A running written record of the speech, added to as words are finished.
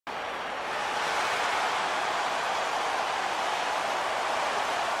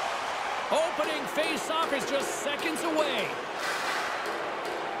opening face-off is just seconds away.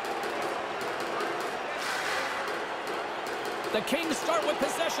 The Kings start with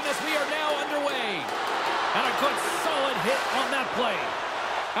possession as we are now underway. And a good solid hit on that play.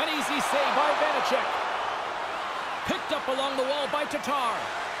 An easy save by Vanacek. Picked up along the wall by Tatar.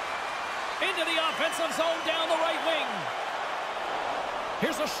 Into the offensive zone down the right wing.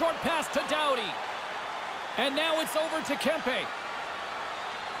 Here's a short pass to Doughty. And now it's over to Kempe.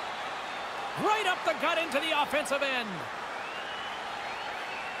 Right up the gut into the offensive end.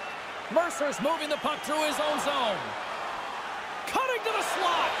 Mercer's moving the puck through his own zone. Cutting to the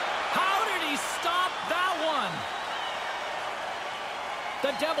slot. How did he stop that one?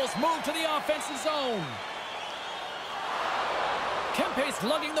 The Devils move to the offensive zone. Kempe's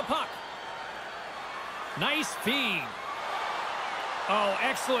lugging the puck. Nice feed. Oh,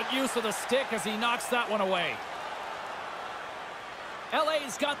 excellent use of the stick as he knocks that one away.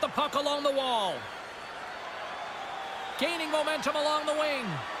 LA's got the puck along the wall. Gaining momentum along the wing.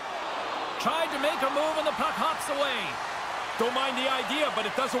 Tried to make a move and the puck hops away. Don't mind the idea, but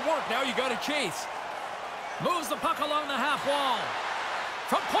it doesn't work. Now you got to chase. Moves the puck along the half wall.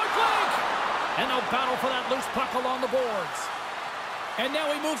 From point blank. And no battle for that loose puck along the boards. And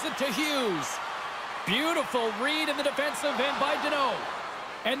now he moves it to Hughes. Beautiful read in the defensive end by Deneau.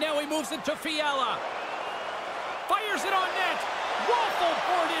 And now he moves it to Fiala. Fires it on net. Waffle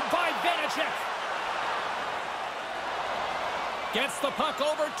boarded by Vanacek. Gets the puck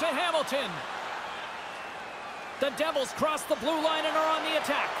over to Hamilton. The Devils cross the blue line and are on the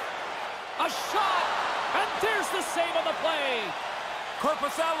attack. A shot. And there's the save on the play.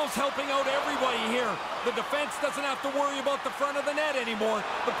 Korpisalo's helping out everybody here. The defense doesn't have to worry about the front of the net anymore.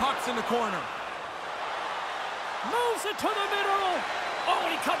 The puck's in the corner. Moves it to the middle. Oh,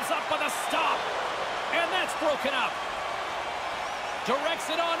 and he comes up with a stop. And that's broken up. Directs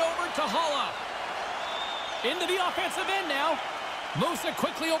it on over to Holla. Into the offensive end now. Moves it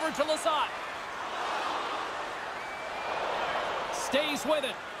quickly over to Lizotte. Stays with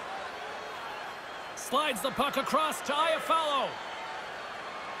it. Slides the puck across to Iafallo.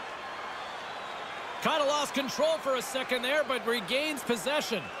 Kind of lost control for a second there, but regains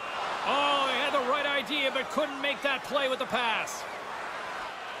possession. Oh, he had the right idea, but couldn't make that play with the pass.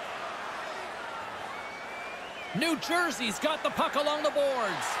 New Jersey's got the puck along the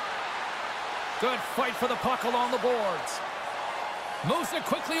boards. Good fight for the puck along the boards. Moves it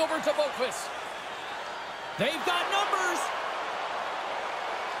quickly over to Boqvist. They've got numbers.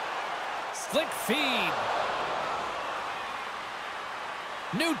 Slick feed.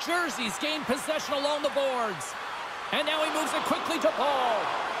 New Jersey's gained possession along the boards. And now he moves it quickly to Paul.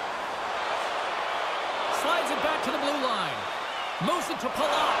 Slides it back to the blue line. Moves it to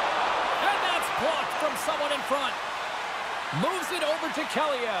Palat. And that's blocked from someone in front. Moves it over to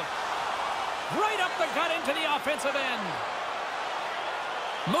Kaliev. Right up the gut into the offensive end.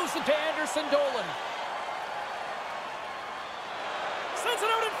 Moves it to Anderson Dolan. Sends it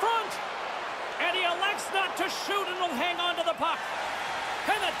out in front. And he elects not to shoot and will hang on to the puck.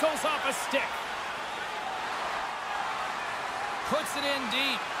 And that goes off a stick. Puts it in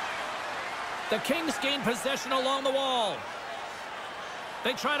deep. The Kings gain possession along the wall.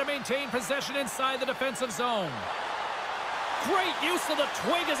 They try to maintain possession inside the defensive zone. Great use of the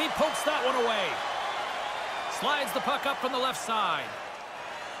twig as he pokes that one away. Slides the puck up from the left side.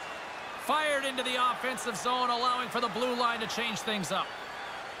 Fired into the offensive zone, allowing for the blue line to change things up.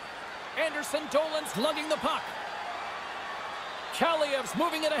 Anderson Dolan's lugging the puck. Kaliev's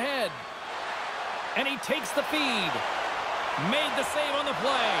moving it ahead. And he takes the feed. Made the save on the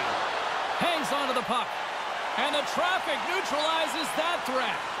play. Hangs onto the puck. And the traffic neutralizes that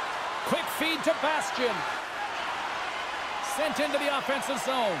threat. Quick feed to Bastian. Sent into the offensive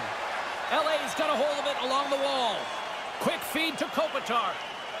zone. LA's got a hold of it along the wall. Quick feed to Kopitar.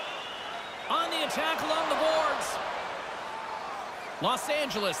 On the attack along the boards. Los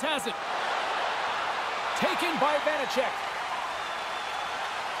Angeles has it. Taken by Vanacek.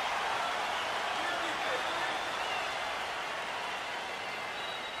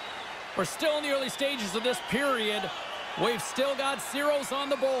 We're still in the early stages of this period. We've still got zeros on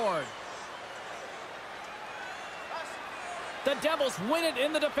the board. The Devils win it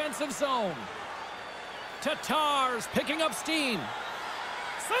in the defensive zone. Tatar's picking up steam.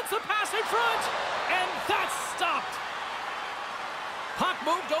 Sends the pass in front. And that's stopped. Puck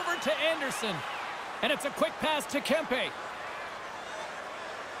moved over to Anderson. And it's a quick pass to Kempe.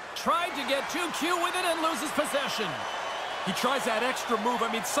 Tried to get too cute with it and loses possession. He tries that extra move.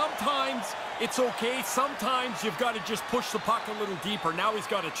 I mean, sometimes it's okay. Sometimes you've got to just push the puck a little deeper. Now he's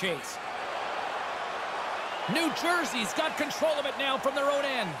got to chase. New Jersey's got control of it now from their own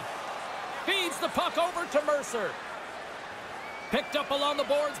end. Feeds the puck over to Mercer. Picked up along the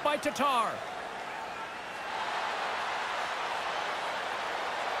boards by Tatar.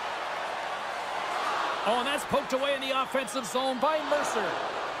 Oh, and that's poked away in the offensive zone by Mercer.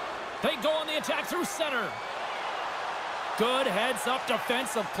 They go on the attack through center. Good heads-up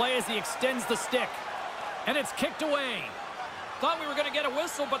defensive play as he extends the stick. And it's kicked away. Thought we were going to get a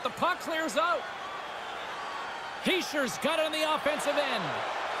whistle, but the puck clears out. Heischer's got it on the offensive end.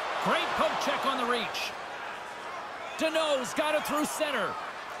 Great poke check on the reach. Deneau's got it through center.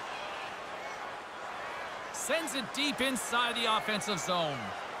 Sends it deep inside the offensive zone.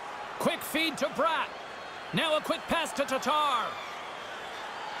 Quick feed to Bratt. Now a quick pass to Tatar.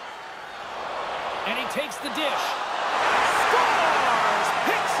 And he takes the dish. Scores!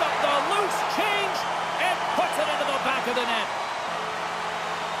 Picks up the loose change and puts it into the back of the net.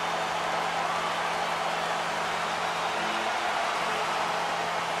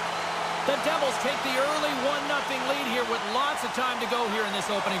 The Devils take the early 1-0 lead here with lots of time to go here in this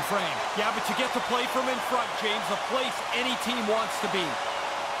opening frame. Yeah, but you get to play from in front, James, a place any team wants to be.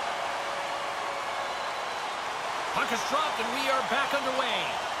 Puck is dropped and we are back underway.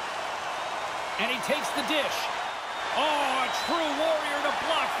 And he takes the dish. Oh, a true warrior to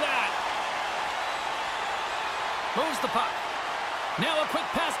block that. Moves the puck. Now a quick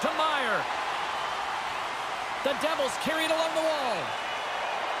pass to Meyer. The Devils carry it along the wall.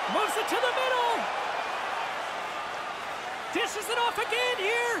 Moves it to the middle. Dishes it off again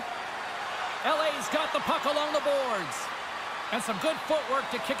here. LA's got the puck along the boards. And some good footwork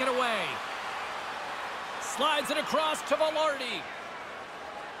to kick it away. Slides it across to Velarde.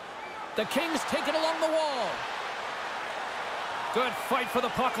 The Kings take it along the wall. Good fight for the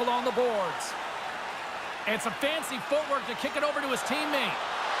puck along the boards. And some fancy footwork to kick it over to his teammate.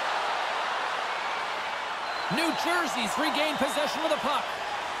 New Jersey's regained possession of the puck.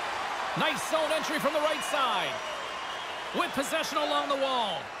 Nice zone entry from the right side. With possession along the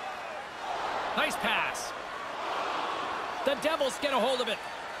wall. Nice pass. The Devils get a hold of it.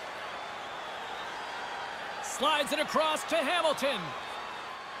 Slides it across to Hamilton.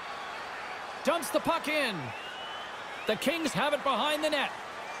 Dumps the puck in. The Kings have it behind the net.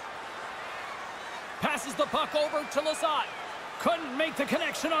 Passes the puck over to Lizotte. Couldn't make the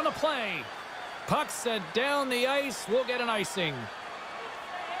connection on the play. Puck sent down the ice. We'll get an icing.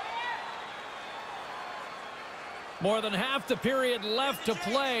 More than half the period left to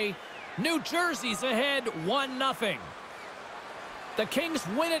play. New Jersey's ahead 1-0. The Kings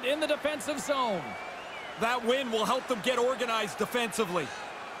win it in the defensive zone. That win will help them get organized defensively.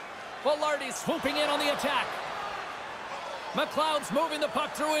 Velarde swooping in on the attack. McLeod's moving the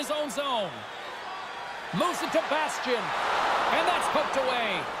puck through his own zone. Moves it to Bastian. And that's poked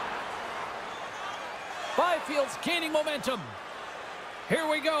away. Byfield's gaining momentum. Here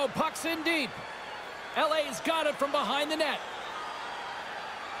we go. Puck's in deep. LA's got it from behind the net.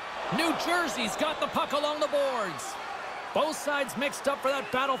 New Jersey's got the puck along the boards. Both sides mixed up for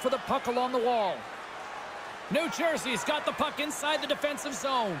that battle for the puck along the wall. New Jersey's got the puck inside the defensive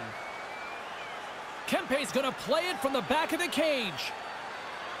zone. Kempe's going to play it from the back of the cage.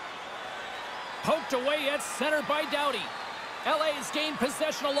 Poked away at center by Doughty. LA's gained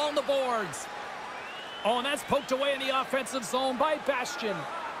possession along the boards. Oh, and that's poked away in the offensive zone by Bastian.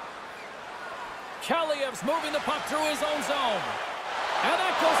 Kaliev's moving the puck through his own zone. And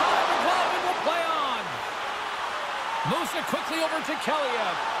that goes off the glove and will play on. Moves it quickly over to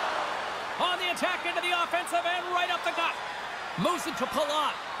Kaliev. On the attack into the offensive end, right up the gut. Moves it to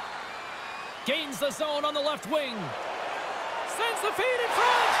Palat. Gains the zone on the left wing. Sends the feed in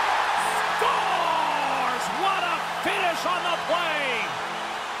front. Scores! What a finish on the play!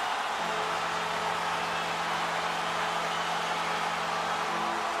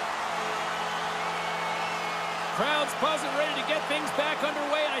 Crowd's buzzing, ready to get things back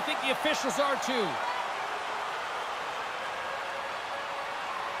underway, and I think the officials are too.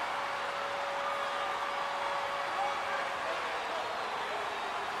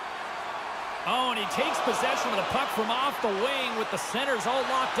 Oh, and he takes possession of the puck from off the wing with the centers all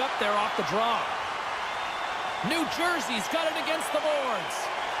locked up there off the draw. New Jersey's got it against the boards.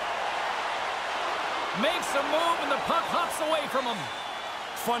 Makes a move and the puck hops away from him.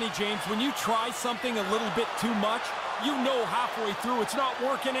 Funny, James, when you try something a little bit too much, you know halfway through it's not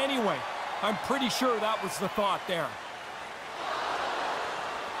working anyway. I'm pretty sure that was the thought there.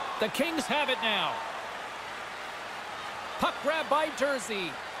 The Kings have it now. Puck grab by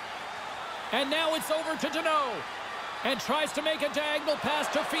Jersey. And now it's over to Deneau. And tries to make a diagonal pass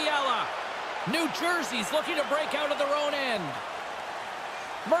to Fiala. New Jersey's looking to break out of their own end.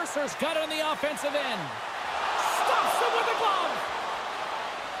 Mercer's got it on the offensive end. Stops him with a glove.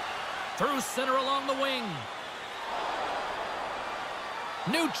 Through center along the wing.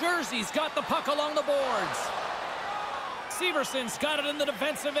 New Jersey's got the puck along the boards. Severson's got it in the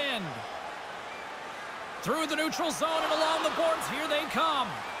defensive end. Through the neutral zone and along the boards, here they come.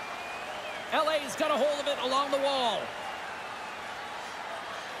 LA's got a hold of it along the wall.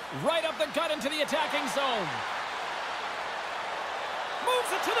 Right up the gut into the attacking zone. Moves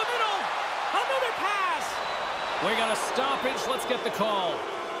it to the middle. Another pass. We got a stoppage. Let's get the call.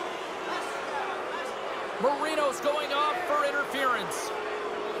 Marino's going off for interference.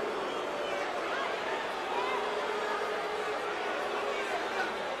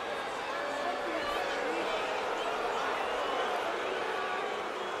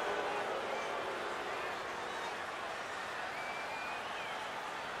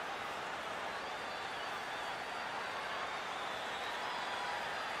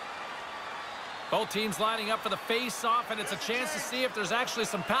 Both teams lining up for the face-off, and it's a chance to see if there's actually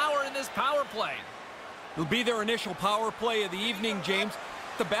some power in this power play. It'll be their initial power play of the evening, James.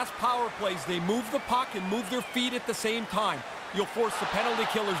 The best power plays, they move the puck and move their feet at the same time. You'll force the penalty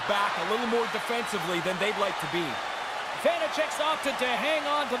killers back a little more defensively than they'd like to be. Vanacek's opted to hang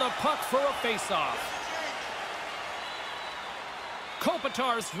on to the puck for a face-off.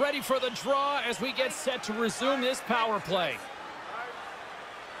 Kopitar's ready for the draw as we get set to resume this power play.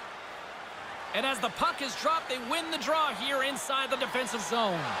 And as the puck is dropped, they win the draw here inside the defensive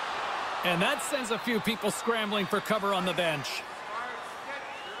zone. And that sends a few people scrambling for cover on the bench.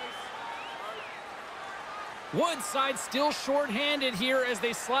 Woodside still short-handed here as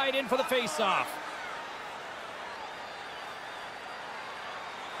they slide in for the faceoff.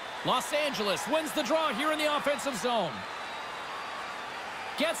 Los Angeles wins the draw here in the offensive zone.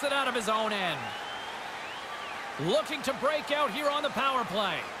 Gets it out of his own end. Looking to break out here on the power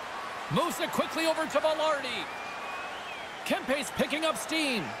play. Moves it quickly over to Velarde. Kempe's picking up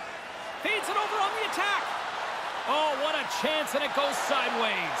steam. Feeds it over on the attack. Oh, what a chance, and it goes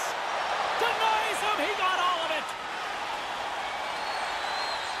sideways. Denies him. He got all of it.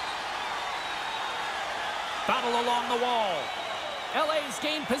 Battle along the wall. LA's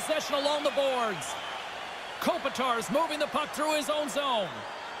gained possession along the boards. Kopitar's moving the puck through his own zone.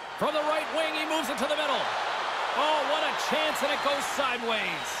 From the right wing, he moves it to the middle. Oh, what a chance, and it goes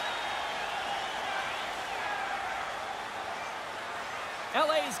sideways.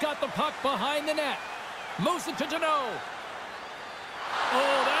 LA's got the puck behind the net. Moves it to Deneau.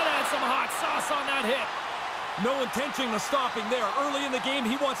 Oh, that had some hot sauce on that hit. No intention of stopping there. Early in the game,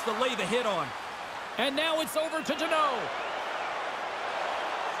 he wants to lay the hit on. And now it's over to Deneau.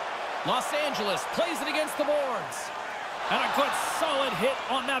 Los Angeles plays it against the boards. And a good solid hit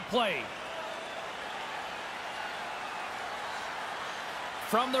on that play.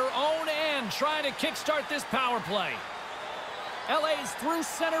 From their own end, trying to kickstart this power play. LA's through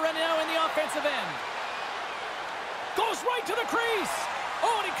center and now in the offensive end. Goes right to the crease.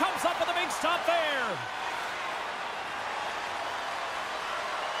 Oh, and he comes up with a big stop there.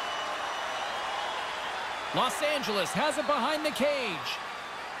 Los Angeles has it behind the cage.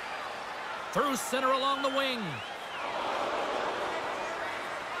 Through center along the wing.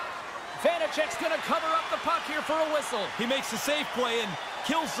 Vanacek's going to cover up the puck here for a whistle. He makes a safe play and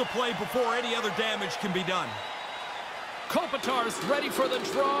kills the play before any other damage can be done. Kopitar's ready for the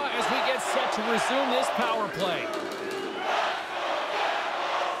draw as we get set to resume this power play.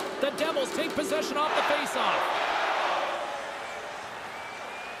 The Devils take possession off the faceoff.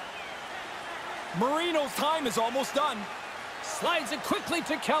 Marino's time is almost done. Slides it quickly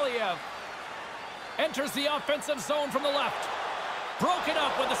to Kaliev. Enters the offensive zone from the left. Broken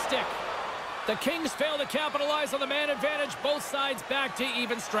up with a stick. The Kings fail to capitalize on the man advantage. Both sides back to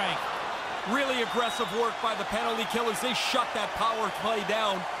even strength. Really aggressive work by the penalty killers. They shut that power play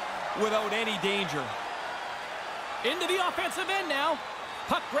down without any danger. Into the offensive end now.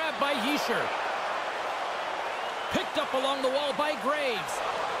 Puck grabbed by Hischier. Picked up along the wall by Graves.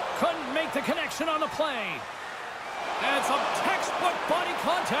 Couldn't make the connection on the play. And some textbook body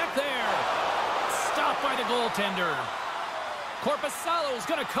contact there. Stopped by the goaltender. Korpisalo's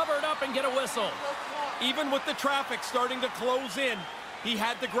going to cover it up and get a whistle. Even with the traffic starting to close in, he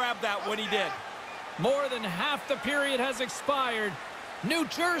had to grab that when he did. More than half the period has expired. New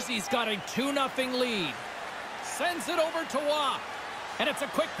Jersey's got a 2-0 lead. Sends it over to Waugh. And it's a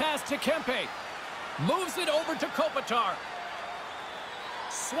quick pass to Kempe. Moves it over to Kopitar.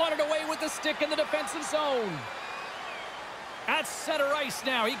 Swatted away with the stick in the defensive zone. At center ice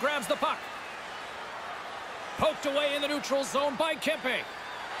now. He grabs the puck. Poked away in the neutral zone by Kempe.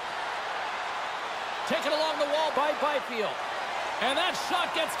 Taken along the wall by Byfield. And that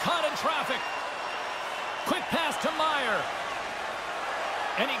shot gets caught in traffic. Quick pass to Meyer.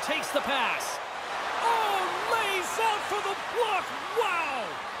 And he takes the pass. Oh, lays out for the block. Wow!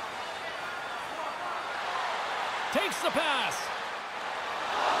 Takes the pass.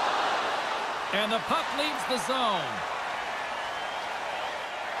 And the puck leaves the zone.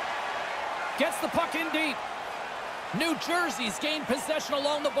 Gets the puck in deep. New Jersey's gained possession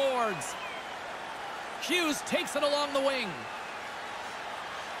along the boards. Hughes takes it along the wing.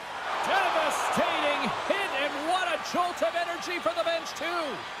 Devastating hit, and what a jolt of energy for the bench, too.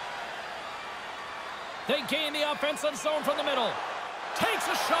 They gain the offensive zone from the middle. Takes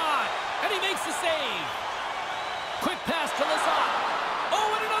a shot, and he makes the save. Quick pass to Lizotte.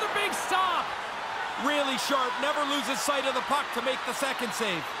 Oh, and another big stop. Really sharp, never loses sight of the puck to make the second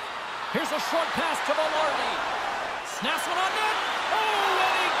save. Here's a short pass to Velarde. Snaps one on net. Oh,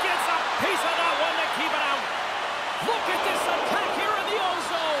 and he gets a piece of that one to keep it out. Look at this attack here in the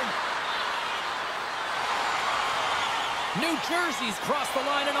O-zone. New Jersey's crossed the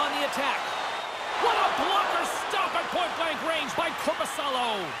line and on the attack. What a blocker stop at point-blank range by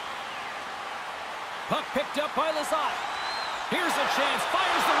Korpisalo. Puck picked up by Lizotte. Here's a chance,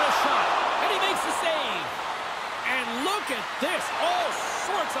 fires the wrist shot, and he makes the save. And look at this, all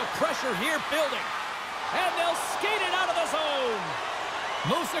sorts of pressure here building. And they'll skate it out of the zone.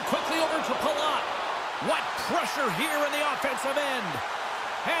 Moves it quickly over to Palat. What pressure here in the offensive end.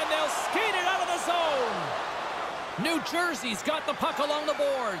 And they'll skate it out of the zone. New Jersey's got the puck along the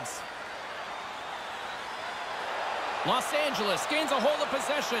boards. Los Angeles gains a hold of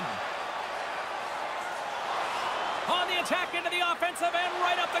possession. On the attack into the offensive end,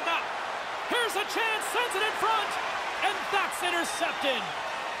 right up the gut. Here's a chance, sends it in front, and that's intercepted.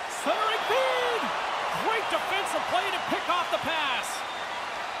 Centering feed. Great defensive play to pick off the pass.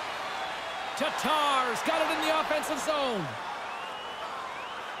 Tatar's got it in the offensive zone.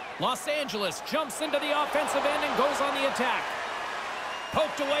 Los Angeles jumps into the offensive end and goes on the attack.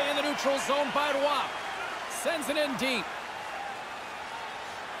 Poked away in the neutral zone by Roy. Sends it in deep.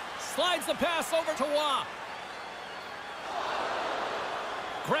 Slides the pass over to Roy.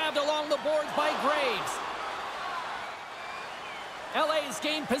 Grabbed along the boards by Graves. LA's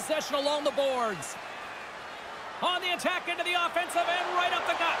gained possession along the boards. On the attack into the offensive end, right up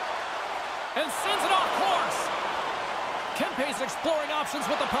the gut. And sends it off course. Kempe's exploring options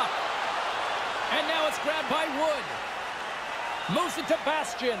with the puck. And now it's grabbed by Wood. Moves it to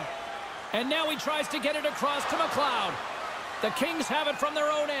Bastian. And now he tries to get it across to McLeod. The Kings have it from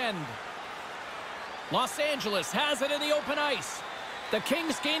their own end. Los Angeles has it in the open ice. The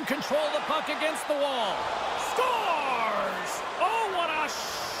Kings gain control of the puck against the wall. Scores! Oh, what a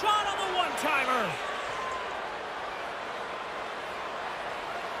shot on the one-timer!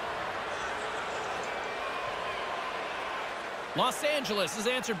 Los Angeles has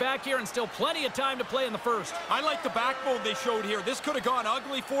answered back here and still plenty of time to play in the first. I like the backbone they showed here. This could have gone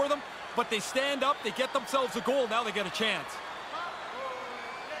ugly for them, but they stand up, they get themselves a goal, now they get a chance.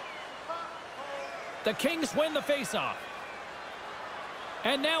 The Kings win the faceoff.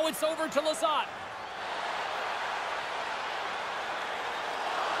 And now it's over to Lizotte.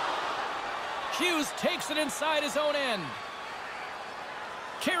 Hughes takes it inside his own end.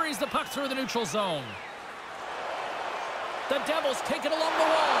 Carries the puck through the neutral zone. The Devils take it along the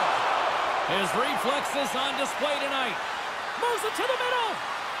wall. His reflexes on display tonight. Moves it to the middle.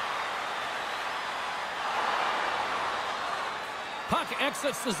 Puck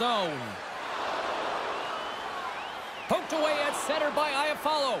exits the zone. Poked away at center by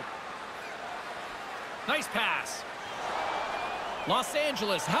Iafallo. Nice pass. Los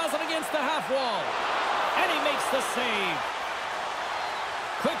Angeles has it against the half wall. And he makes the save.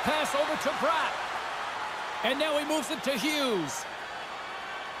 Quick pass over to Bratt. And now he moves it to Hughes.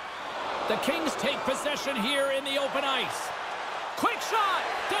 The Kings take possession here in the open ice. Quick shot.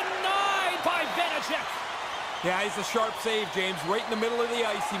 Denied by Vanacek. Yeah, he's a sharp save, James. Right in the middle of the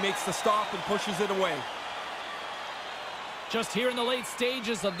ice, he makes the stop and pushes it away. Just here in the late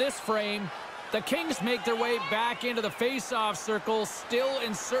stages of this frame, the Kings make their way back into the face-off circle, still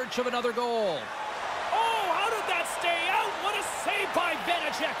in search of another goal. Oh, how did that stay out? What a save by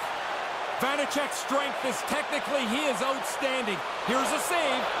Vanacek. Vanacek's strength is technically, he is outstanding. Here's a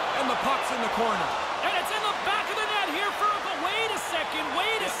save, and the puck's in the corner. And it's in the back of the net here for but wait a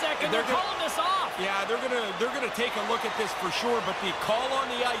second. They're calling this off. Yeah, they're gonna take a look at this for sure, but the call on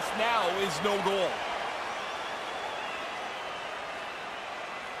the ice now is no goal.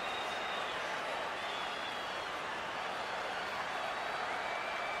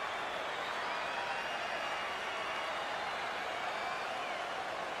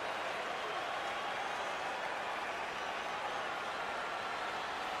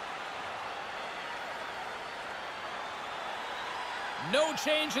 No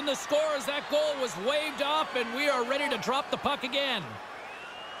change in the score as that goal was waved off, and we are ready to drop the puck again.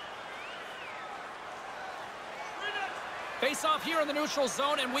 Face off here in the neutral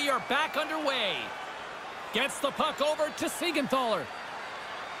zone, and we are back underway. Gets the puck over to Siegenthaler.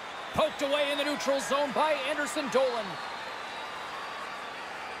 Poked away in the neutral zone by Anderson Dolan.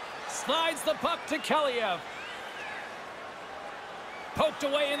 Slides the puck to Kaliev. Poked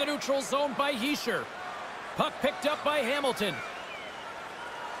away in the neutral zone by Hischier. Puck picked up by Hamilton.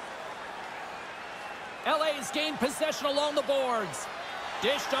 LA's gained possession along the boards.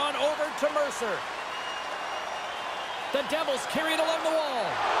 Dished on over to Mercer. The Devils carry it along the wall.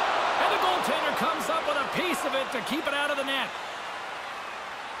 And the goaltender comes up with a piece of it to keep it out of the net.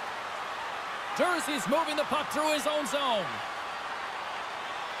 Jersey's moving the puck through his own zone.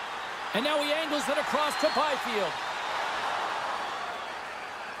 And now he angles it across to Byfield.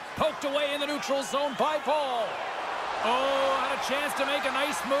 Poked away in the neutral zone by Paul. Oh, had a chance to make a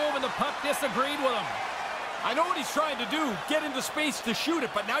nice move, and the puck disagreed with him. I know what he's trying to do, get into space to shoot it,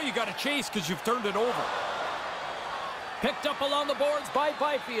 but now you got to chase because you've turned it over. Picked up along the boards by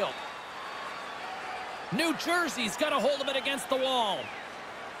Byfield. New Jersey's got a hold of it against the wall.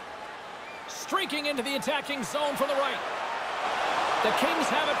 Streaking into the attacking zone from the right. The Kings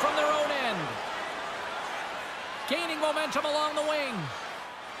have it from their own end. Gaining momentum along the wing.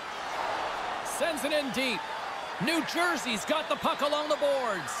 Sends it in deep. New Jersey's got the puck along the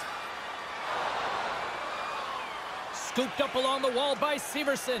boards. Scooped up along the wall by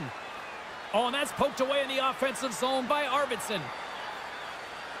Severson. Oh, and that's poked away in the offensive zone by Arvidsson.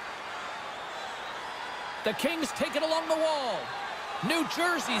 The Kings take it along the wall. New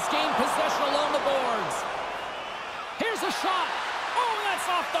Jersey's gained possession along the boards. Here's a shot. Oh, that's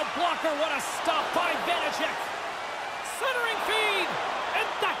off the blocker. What a stop by Vanacek. Centering feed. And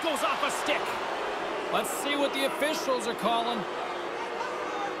that goes off a stick. Let's see what the officials are calling.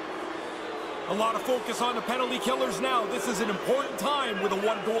 A lot of focus on the penalty killers now. This is an important time with a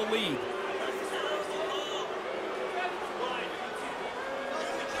one-goal lead.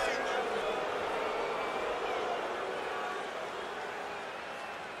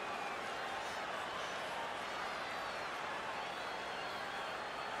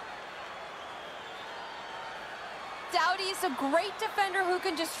 Doughty's a great defender who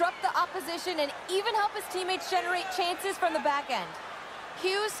can disrupt the opposition and even help his teammates generate chances from the back end.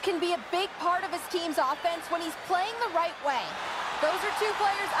 Hughes can be a big part of his team's offense when he's playing the right way. Those are two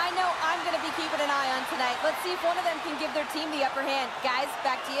players I know I'm going to be keeping an eye on tonight. Let's see if one of them can give their team the upper hand. Guys,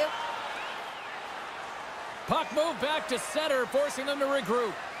 back to you. Puck moved back to center, forcing them to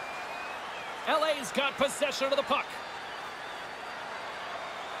regroup. LA's got possession of the puck.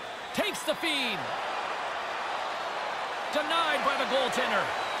 Takes the feed. Denied by the goaltender.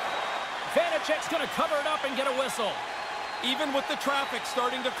 Vanacek's going to cover it up and get a whistle. Even with the traffic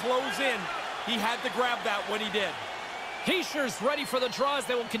starting to close in, he had to grab that when he did. Hischier's ready for the draws.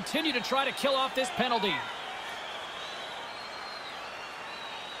 They will continue to try to kill off this penalty.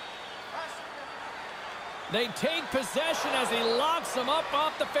 They take possession as he locks them up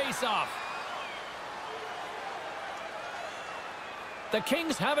off the faceoff. The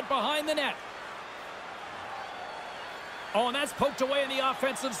Kings have it behind the net. Oh, and that's poked away in the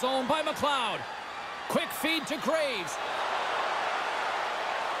offensive zone by McLeod. Quick feed to Graves.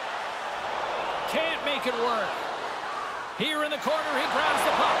 Can't make it work. Here in the corner, he grabs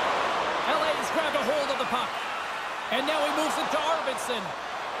the puck. LA's grabbed a hold of the puck. And now he moves it to Arvidsson.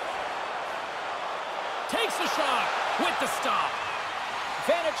 Takes the shot with the stop.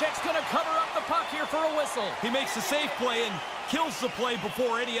 Vanacek's going to cover up the puck here for a whistle. He makes a safe play and kills the play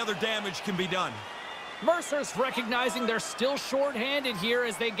before any other damage can be done. Mercer's recognizing they're still short-handed here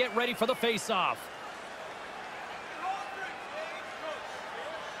as they get ready for the face-off.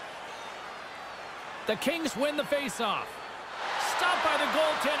 The Kings win the face-off. Stopped by the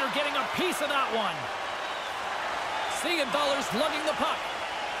goaltender, getting a piece of that one. Siegenthaler's lugging the puck.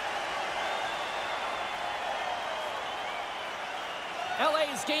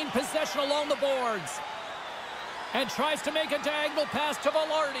 LA's gained possession along the boards. And tries to make a diagonal pass to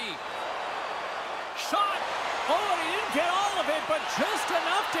Velarde. Shot! Oh, he didn't get all of it, but just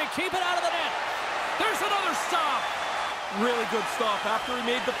enough to keep it out of the net. There's another stop. Really good stop. After he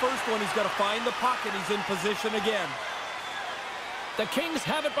made the first one, he's got to find the puck, and he's in position again. The Kings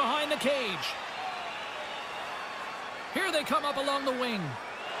have it behind the cage. Here they come up along the wing.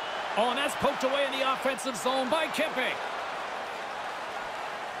 Oh, and that's poked away in the offensive zone by Kempe.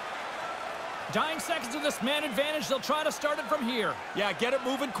 Dying seconds of this man advantage. They'll try to start it from here. Yeah, get it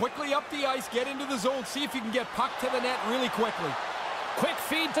moving quickly up the ice. Get into the zone. See if you can get puck to the net really quickly. Quick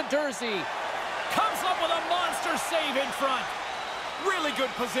feed to Jersey. Comes up with a monster save in front. Really good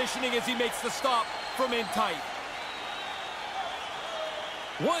positioning as he makes the stop from in tight.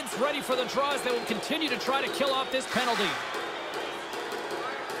 Woods ready for the draws. They will continue to try to kill off this penalty.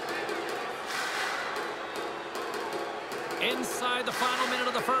 Inside the final minute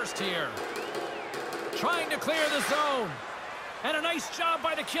of the first here. Trying to clear the zone. And a nice job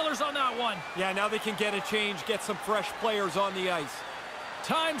by the Killers on that one. Yeah, now they can get a change, get some fresh players on the ice.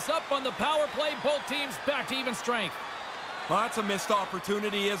 Time's up on the power play. Both teams back to even strength. Well, that's a missed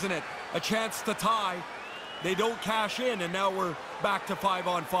opportunity, isn't it? A chance to tie. They don't cash in, and now we're back to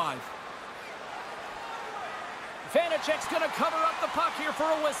 5-on-5. Vanacek's going to cover up the puck here for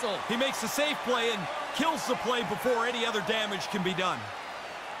a whistle. He makes a safe play and kills the play before any other damage can be done.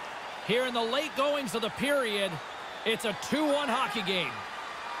 Here in the late goings of the period, it's a 2-1 hockey game.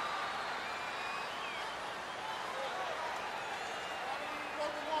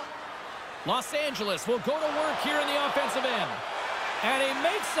 Los Angeles will go to work here in the offensive end. And he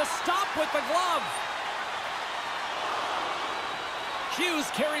makes the stop with the glove. Hughes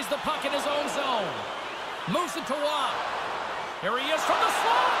carries the puck in his own zone. Moves it to Waugh. Here he is from the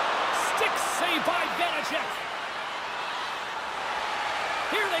slot. Stick save by Vanacek.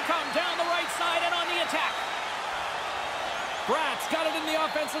 Here they come down the right side and on the attack. Brat's got it in the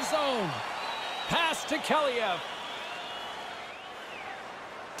offensive zone. Pass to Keliev.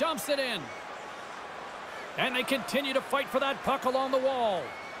 Dumps it in. And they continue to fight for that puck along the wall.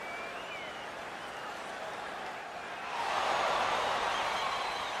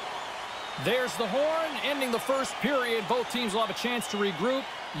 There's the horn, ending the first period. Both teams will have a chance to regroup.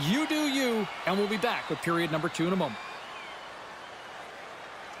 You do you, and we'll be back with period number 2 in a moment.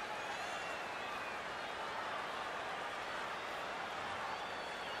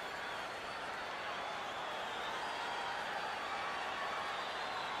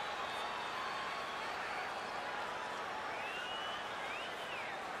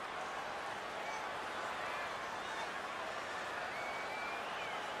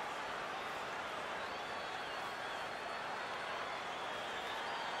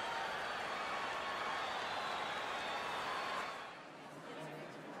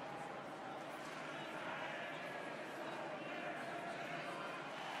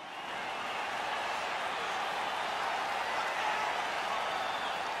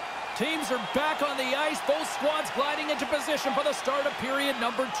 Teams are back on the ice. Both squads gliding into position for the start of period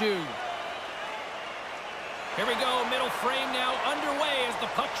number 2. Here we go. Middle frame now underway as the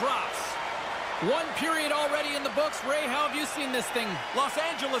puck drops. 1 period already in the books. Ray, how have you seen this thing? Los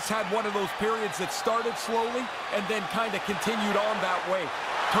Angeles had one of those periods that started slowly and then kind of continued on that way.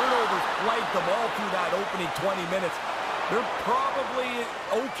 Turnovers plagued them all through that opening 20 minutes. They're probably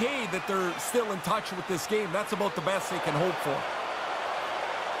okay that they're still in touch with this game. That's about the best they can hope for.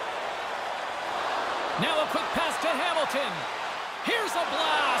 Now a quick pass to Hamilton. Here's a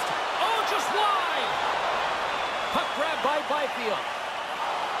blast. Oh, just wide. Puck grab by Byfield.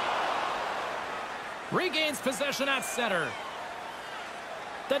 Regains possession at center.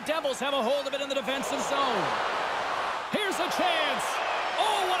 The Devils have a hold of it in the defensive zone. Here's a chance.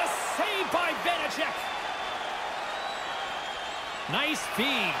 Oh, what a save by Vanacek. Nice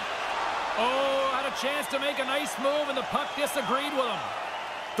feed. Oh, had a chance to make a nice move, and the puck disagreed with him.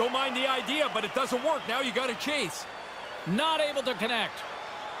 Don't mind the idea, but it doesn't work. Now you got to chase. Not able to connect.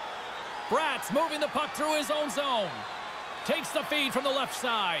 Bratz moving the puck through his own zone. Takes the feed from the left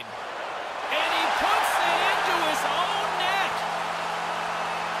side. And he puts it into his own net.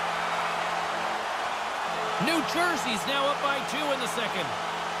 New Jersey's now up by 2 in the second.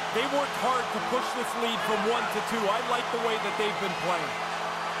 They worked hard to push this lead from 1 to 2. I like the way that they've been playing.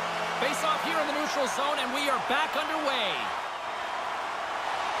 Face off here in the neutral zone, and we are back underway.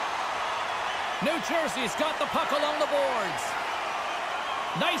 New Jersey's got the puck along the boards.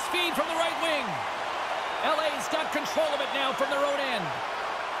 Nice feed from the right wing. LA's got control of it now from their own end.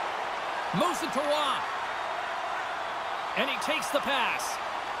 Moves it to Waugh. And he takes the pass.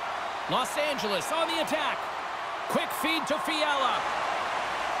 Los Angeles on the attack. Quick feed to Fiala.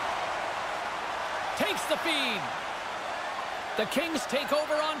 Takes the feed. The Kings take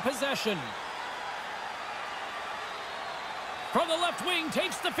over on possession. From the left wing,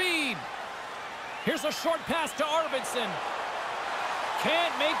 takes the feed. Here's a short pass to Arvidsson.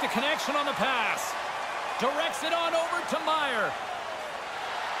 Can't make the connection on the pass. Directs it on over to Meyer.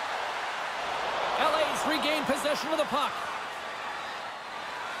 LA's regained possession of the puck.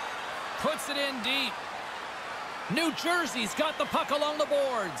 Puts it in deep. New Jersey's got the puck along the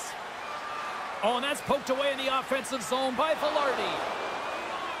boards. Oh, and that's poked away in the offensive zone by Velarde.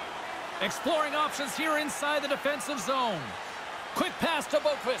 Exploring options here inside the defensive zone. Quick pass to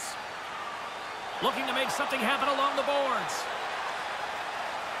Boqvist. Looking to make something happen along the boards.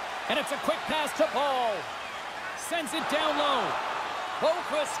 And it's a quick pass to Paul. Sends it down low.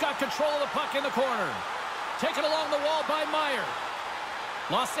 Boquist's got control of the puck in the corner. Taken along the wall by Meyer.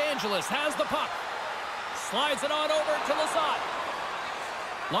 Los Angeles has the puck. Slides it on over to Lizotte.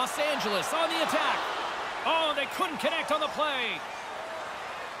 Los Angeles on the attack. Oh, they couldn't connect on the play.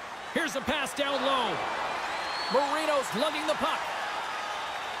 Here's a pass down low. Marino's lugging the puck.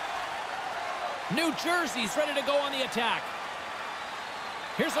 New Jersey's ready to go on the attack.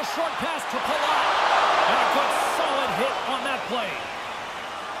 Here's a short pass to Palat. And a good solid hit on that play.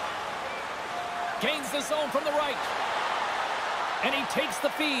 Gains the zone from the right. And he takes the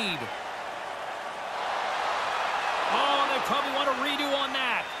feed. Oh, they probably want a redo on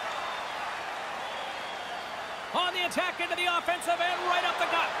that. On the attack into the offensive end, right up the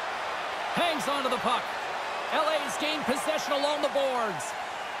gut. Hangs onto the puck. LA's gained possession along the boards.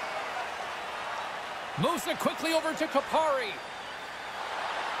 Moves it quickly over to Kupari.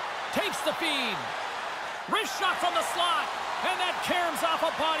 Takes the feed. Wrist shot from the slot. And that caroms off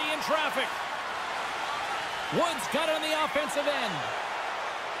a body in traffic. Woods got it on the offensive end.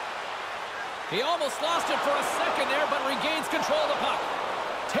 He almost lost it for a second there, but regains control of the puck.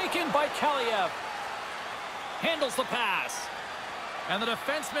 Taken by Kaliev. Handles the pass. And the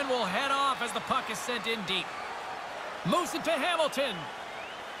defenseman will head off as the puck is sent in deep. Moves it to Hamilton.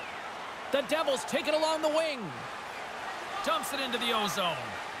 The Devils take it along the wing. Dumps it into the O-zone.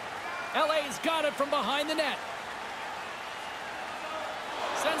 LA's got it from behind the net.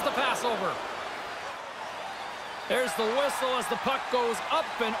 Sends the pass over. There's the whistle as the puck goes up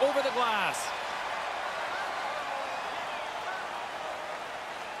and over the glass.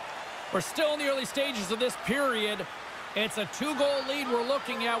 We're still in the early stages of this period. It's a 2-goal lead we're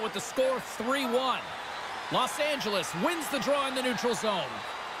looking at with the score 3-1. Los Angeles wins the draw in the neutral zone.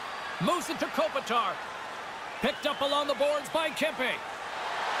 Moves it to Kopitar. Picked up along the boards by Kempe.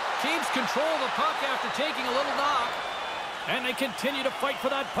 Keeps control of the puck after taking a little knock. And they continue to fight for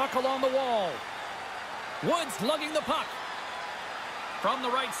that puck along the wall. Woods lugging the puck. From the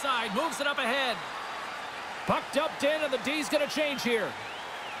right side, moves it up ahead. Puck dumped in, and the D's going to change here.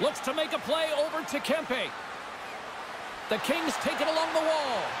 Looks to make a play over to Kempe. The Kings take it along the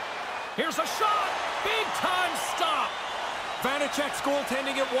wall. Here's a shot. Big time stop. Vanacek's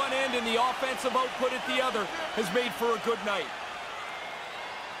goaltending at one end and the offensive output at the other has made for a good night.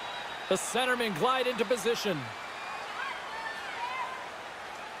 The centermen glide into position.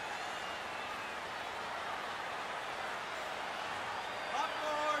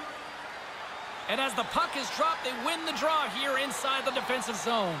 And as the puck is dropped, they win the draw here inside the defensive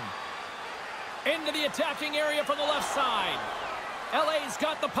zone. Into the attacking area from the left side. LA's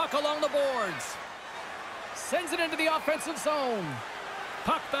got the puck along the boards. Sends it into the offensive zone.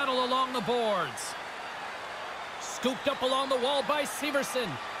 Puck battle along the boards. Scooped up along the wall by Severson.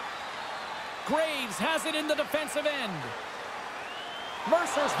 Graves has it in the defensive end.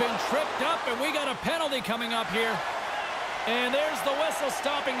 Mercer's been tripped up, and we got a penalty coming up here. And there's the whistle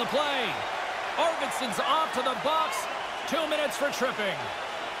stopping the play. Arvidsson's off to the box. 2 minutes for tripping.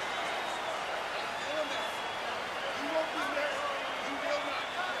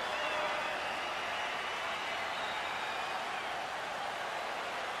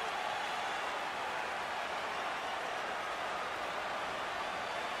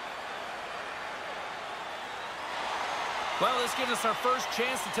 Well, this gives us our first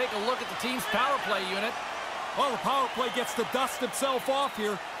chance to take a look at the team's power play unit. Well, the power play gets to dust itself off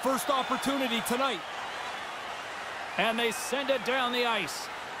here. First opportunity tonight. And they send it down the ice.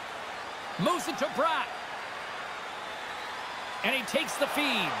 Moves it to Bratt. And he takes the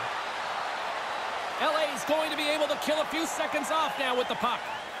feed. LA's going to be able to kill a few seconds off now with the puck.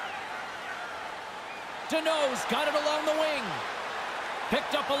 Deneau's got it along the wing.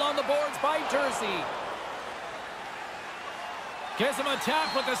 Picked up along the boards by Jersey. Gives him a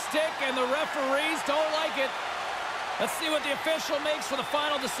tap with the stick, and the referees don't like it. Let's see what the official makes for the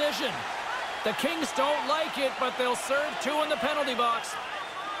final decision. The Kings don't like it, but they'll serve 2 in the penalty box.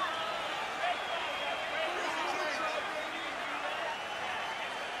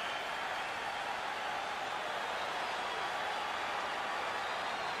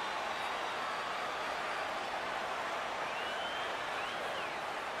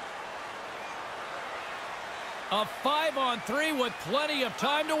 A 5-on-3 with plenty of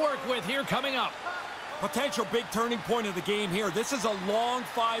time to work with here coming up. Potential big turning point of the game here. This is a long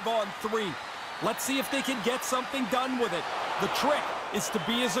 5-on-3. Let's see if they can get something done with it. The trick is to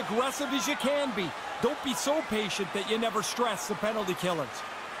be as aggressive as you can be. Don't be so patient that you never stress the penalty killers.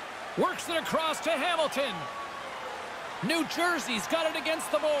 Works it across to Hamilton. New Jersey's got it against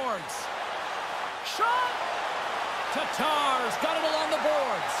the boards. Shot! Tatar's got it along the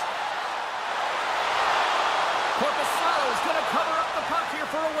boards. Korpisalo's going to cover up the puck here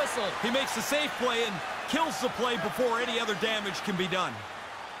for a whistle. He makes the safe play and kills the play before any other damage can be done.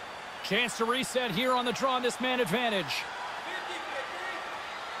 Chance to reset here on the draw on this man advantage.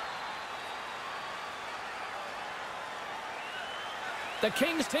 The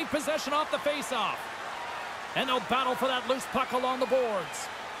Kings take possession off the faceoff. And they'll battle for that loose puck along the boards.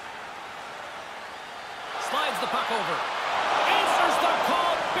 Slides the puck over. Answers the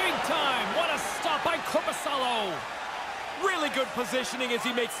call big time. What a stop by Korpisalo. Really good positioning as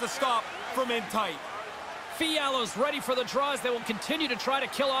he makes the stop from in tight. Fiala's ready for the draw as they will continue to try to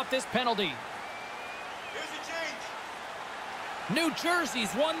kill off this penalty. Here's the change. New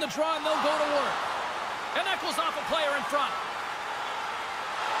Jersey's won the draw and they'll go to work. And that goes off a player in front.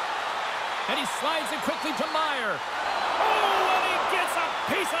 And he slides it quickly to Meyer. Oh, and he gets a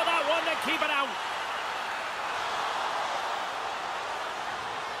piece of that one to keep it out.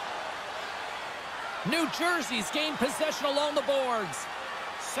 New Jersey's gained possession along the boards.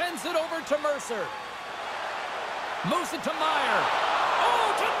 Sends it over to Mercer. Moves it to Meyer.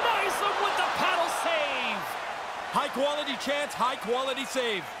 Oh, denies him with the paddle save. High quality chance, high quality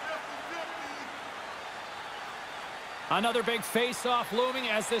save. Another big face-off looming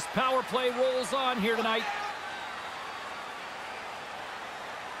as this power play rolls on here tonight.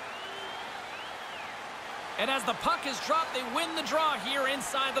 And as the puck is dropped, they win the draw here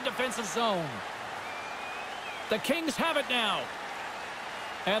inside the defensive zone. The Kings have it now.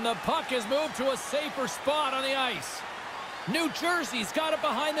 And the puck is moved to a safer spot on the ice. New Jersey's got it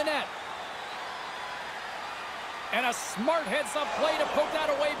behind the net. And a smart heads-up play to poke that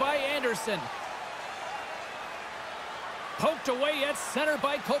away by Anderson. Poked away at center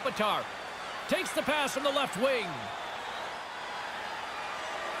by Kopitar. Takes the pass from the left wing.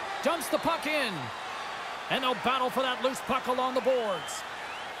 Dumps the puck in. And they'll battle for that loose puck along the boards.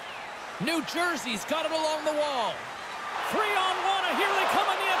 New Jersey's got it along the wall. 3-on-1, and here they come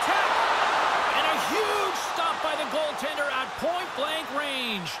on the attack. And a huge stop by the goaltender at point-blank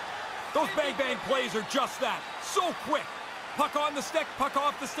range. Those bang-bang plays are just that. So quick. Puck on the stick, puck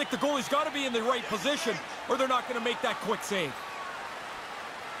off the stick. The goalie's got to be in the right position or they're not going to make that quick save.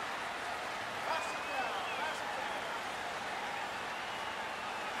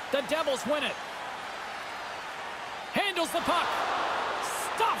 The Devils win it. Handles the puck.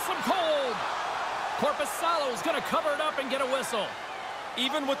 Stops him cold. Korpisalo's going to cover it up and get a whistle.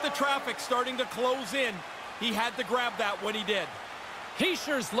 Even with the traffic starting to close in, he had to grab that when he did.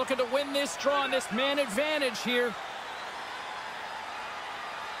 Heischer's looking to win this draw on this man advantage here.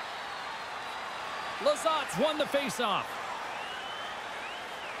 Lazat's won the faceoff.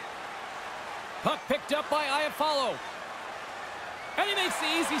 Puck picked up by Iafallo. And he makes the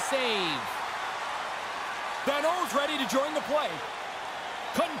easy save. Danault's ready to join the play.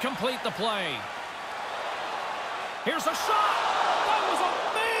 Couldn't complete the play. Here's a shot. That was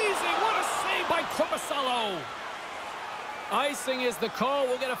amazing. What a save by Korpisalo. Icing is the call.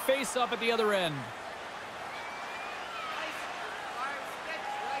 We'll get a face-up at the other end.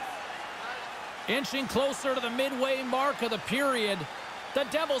 Inching closer to the midway mark of the period. The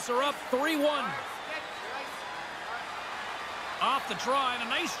Devils are up 3-1. Off the draw, and a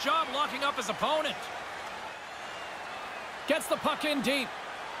nice job locking up his opponent. Gets the puck in deep.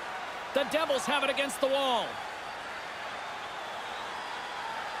 The Devils have it against the wall.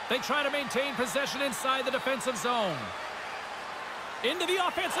 They try to maintain possession inside the defensive zone. Into the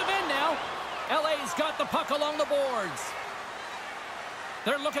offensive end now. LA's got the puck along the boards.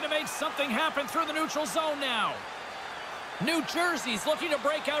 They're looking to make something happen through the neutral zone now. New Jersey's looking to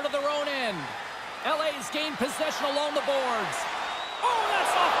break out of their own end. LA's gained possession along the boards. Oh,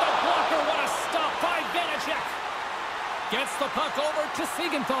 that's off the blocker. What a stop by Vanacek. Gets the puck over to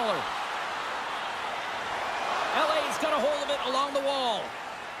Siegenthaler. LA's got a hold of it along the wall.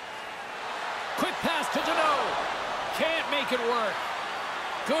 Quick pass to Deneau. Can't make it work.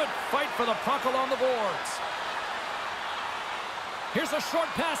 Good fight for the puck along the boards. Here's a short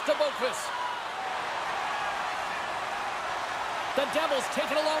pass to Boqvist. The Devils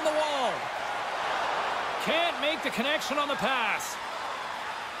take it along the wall. Can't make the connection on the pass.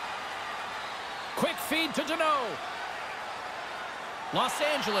 Quick feed to Deneau. Los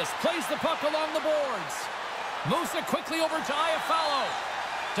Angeles plays the puck along the boards. Moves it quickly over to Iafallo.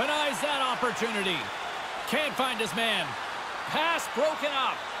 Denies that opportunity. Can't find his man. Pass broken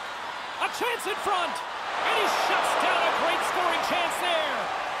up. A chance in front. And he shuts down a great scoring chance there.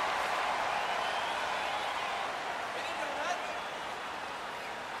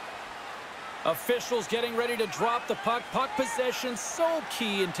 Officials getting ready to drop the puck. Puck possession so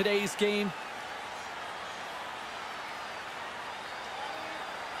key in today's game.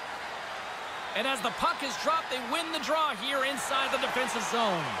 And as the puck is dropped, they win the draw here inside the defensive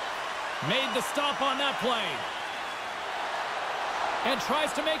zone. Made the stop on that play. And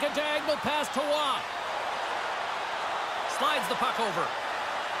tries to make a diagonal pass to Waugh. Slides the puck over.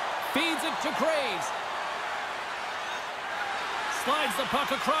 Feeds it to Graves. Slides the puck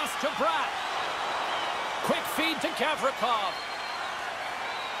across to Bratt. Quick feed to Gavrikov.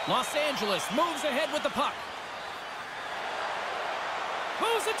 Los Angeles moves ahead with the puck.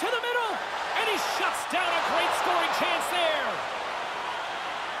 Moves it to the middle. And he shuts down a great scoring chance there.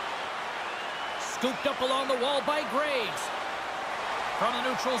 Scooped up along the wall by Graves. From the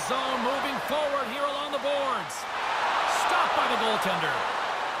neutral zone, moving forward here along the boards. Stopped by the goaltender.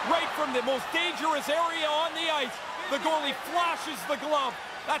 Right from the most dangerous area on the ice, the goalie flashes the glove.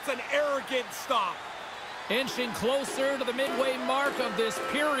 That's an arrogant stop. Inching closer to the midway mark of this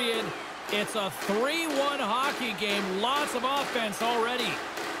period. It's a 3-1 hockey game. Lots of offense already.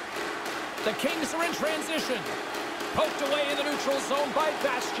 The Kings are in transition. Poked away in the neutral zone by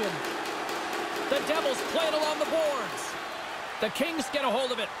Bastian. The Devils play it along the boards. The Kings get a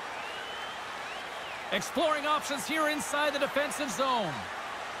hold of it. Exploring options here inside the defensive zone.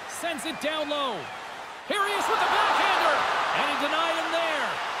 Sends it down low. Here he is with the backhander. And he denied him there.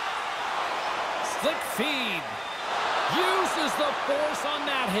 Slick feed. Uses the force on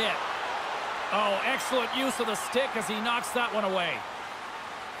that hit. Oh, excellent use of the stick as he knocks that one away.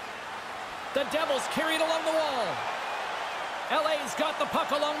 The Devils carry it along the wall. LA's got the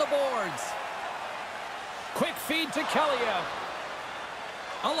puck along the boards. Quick feed to Kaliev.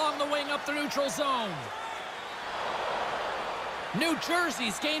 Along the wing up the neutral zone. New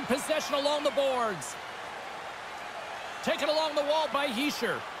Jersey's gained possession along the boards. Taken along the wall by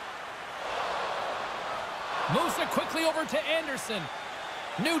Hischier. Moves it quickly over to Anderson.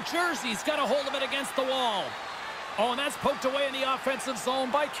 New Jersey's got a hold of it against the wall. Oh, and that's poked away in the offensive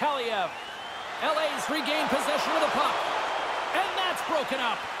zone by Kaliev. LA's regained possession of the puck. And that's broken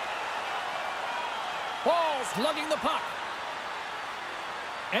up. Ball's lugging the puck.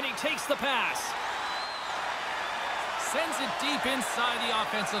 And he takes the pass. Sends it deep inside the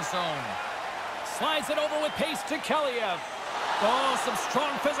offensive zone. Slides it over with pace to Kaliev. Oh, some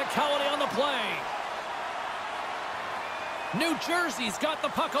strong physicality on the play. New Jersey's got the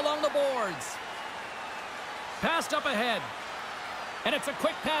puck along the boards. Passed up ahead. And it's a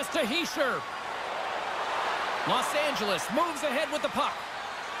quick pass to Hischier. Los Angeles moves ahead with the puck.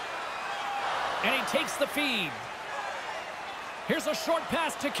 And he takes the feed. Here's a short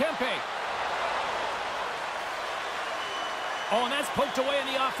pass to Kempe. Oh, and that's poked away in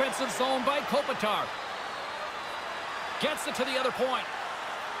the offensive zone by Kopitar. Gets it to the other point.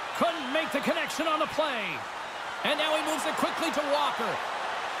 Couldn't make the connection on the play. And now he moves it quickly to Walker.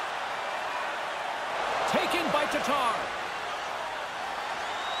 Taken by Tatar.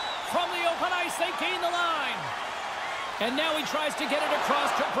 From the open ice, they gain the line. And now he tries to get it across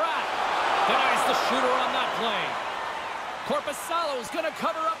to Bratt. Denies the shooter on that play. Korpisalo's going to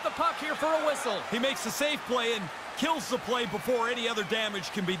cover up the puck here for a whistle. He makes a safe play and kills the play before any other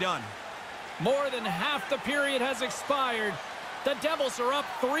damage can be done. More than half the period has expired. The Devils are up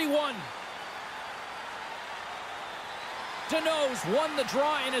 3-1. Deneau's won the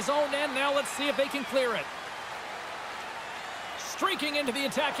draw in his own end. Now let's see if they can clear it. Streaking into the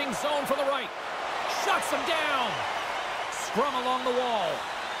attacking zone from the right. Shuts him down. Scrum along the wall.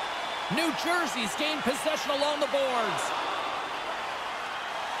 New Jersey's gained possession along the boards.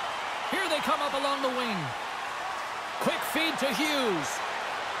 Here they come up along the wing. Quick feed to Hughes.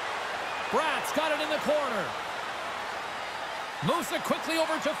 Bratt's got it in the corner. Moves it quickly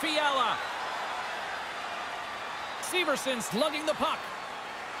over to Fiala. Severson's lugging the puck.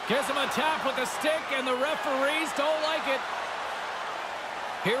 Gives him a tap with a stick, and the referees don't like it.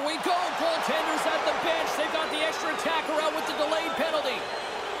 Here we go. Goaltenders at the bench. They've got the extra attacker out with the delayed penalty.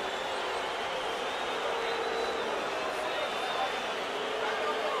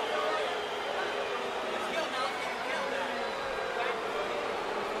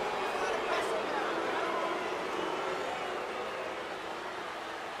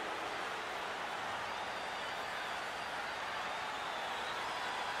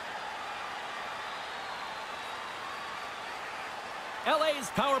 LA's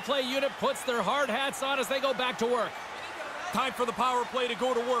power play unit puts their hard hats on as they go back to work. Time for the power play to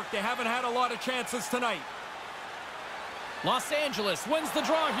go to work. They haven't had a lot of chances tonight. Los Angeles wins the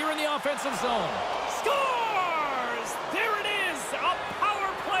draw here in the offensive zone. Scores! There it is, a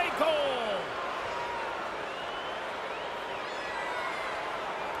power play goal.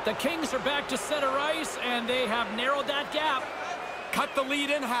 The Kings are back to center ice, and they have narrowed that gap. Cut the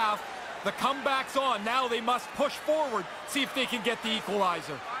lead in half. The comeback's on. Now they must push forward, see if they can get the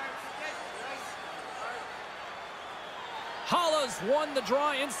equalizer. Hala's won the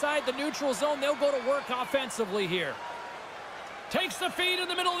draw inside the neutral zone. They'll go to work offensively here. Takes the feed in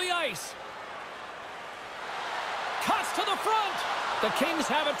the middle of the ice. Cuts to the front. The Kings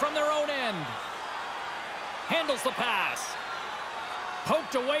have it from their own end. Handles the pass.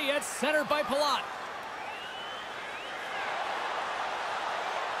 Poked away at center by Palat.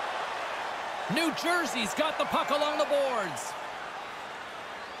 New Jersey's got the puck along the boards.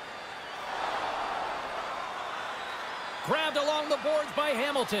 Grabbed along the boards by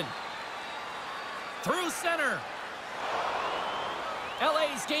Hamilton. Through center.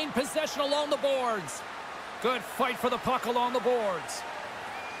 LA's gained possession along the boards. Good fight for the puck along the boards.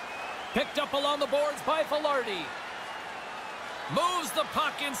 Picked up along the boards by Velarde. Moves the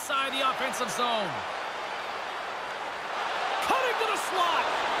puck inside the offensive zone. Cutting to the slot.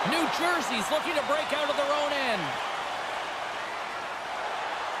 New Jersey's looking to break out of their own end.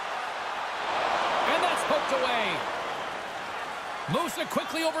 And that's poked away. Moves it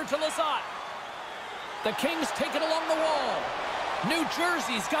quickly over to Lizotte. The Kings take it along the wall. New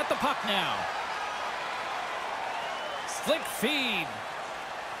Jersey's got the puck now. Slick feed.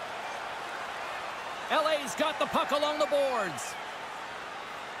 LA's got the puck along the boards.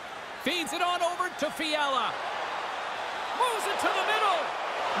 Feeds it on over to Fiala. Moves it to the middle.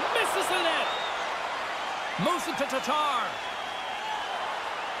 Misses the net. Moves it to Tatar.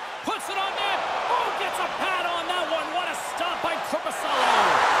 Puts it on net. Oh, gets a pad on that one. What a stop by Korpisalo.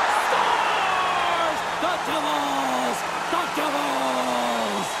 Stars! The Devils! The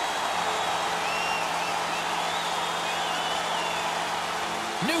Devils!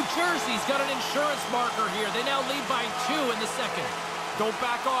 New Jersey's got an insurance marker here. They now lead by 2 in the second. Don't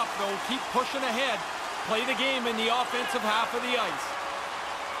back off, though. Keep pushing ahead. Play the game in the offensive half of the ice.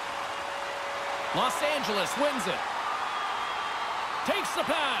 Los Angeles wins it. Takes the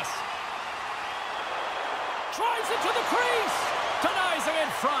pass. Drives it to the crease. Denies him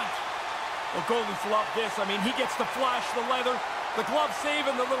in front. Well, goalies love this. I mean, he gets to flash the leather, the glove save,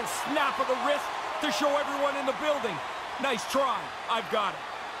 and the little snap of the wrist to show everyone in the building. Nice try. I've got it.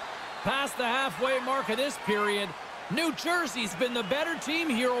 Past the halfway mark of this period, New Jersey's been the better team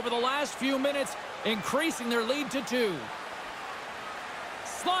here over the last few minutes, increasing their lead to 2.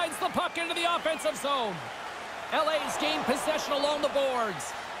 Slides the puck into the offensive zone. LA's gained possession along the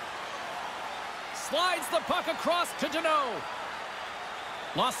boards. Slides the puck across to Deneau.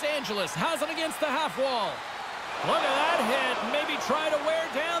 Los Angeles has it against the half wall. Look at that hit. Maybe try to wear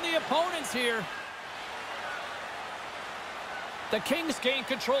down the opponents here. The Kings gain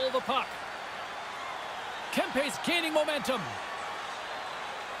control of the puck. Kempe's gaining momentum.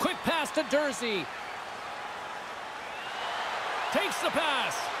 Quick pass to Jersey. Takes the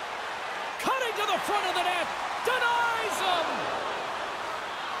pass. Cutting to the front of the net. Denies him.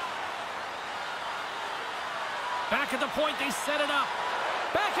 Back at the point, they set it up.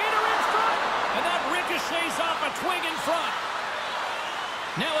 Backhander in front. And that ricochets off a twig in front.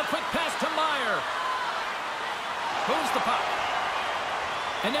 Now a quick pass to Meyer. Moves the puck.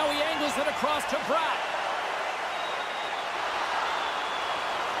 And now he angles it across to Bratt.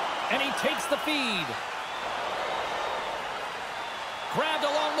 And he takes the feed. Grabbed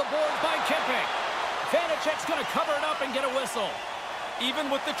along the board by Kempe. Vanacek's going to cover it up and get a whistle. Even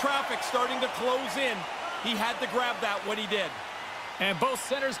with the traffic starting to close in, he had to grab that when he did. And both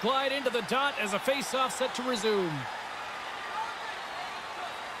centers glide into the dot as a face-off set to resume.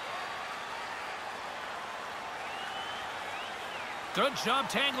 Good job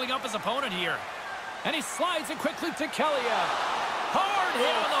tangling up his opponent here. And he slides it quickly to Kelly. Hard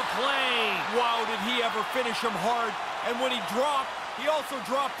hit on the play. Wow, did he ever finish him hard. And when he dropped, he also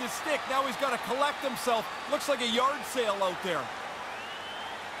dropped his stick. Now he's got to collect himself. Looks like a yard sale out there.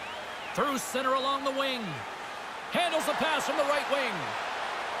 Through center along the wing. Handles the pass from the right wing.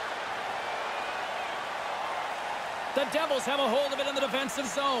 The Devils have a hold of it in the defensive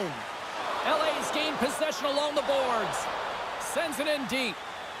zone. LA's gained possession along the boards. Sends it in deep.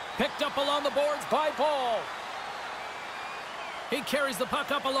 Picked up along the boards by Paul. He carries the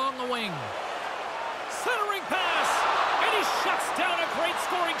puck up along the wing. Centering pass. And he shuts down a great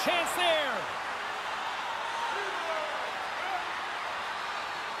scoring chance there.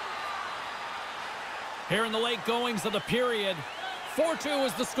 Here in the late goings of the period, 4-2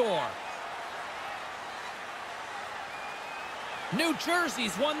 is the score. New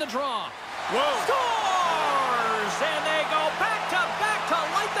Jersey's won the draw. Whoa. Scores! And they go back to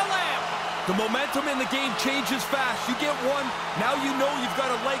light the lamp. The momentum in the game changes fast. You get one, now you know you've got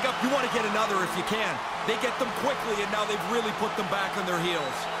a leg up. You want to get another if you can. They get them quickly, and now they've really put them back on their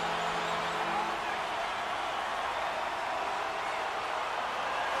heels.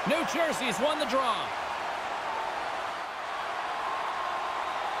 New Jersey's won the draw.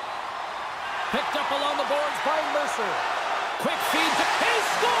 Picked up along the boards by Mercer. Quick feed to... He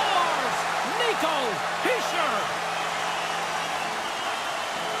scores! Nico Hischier!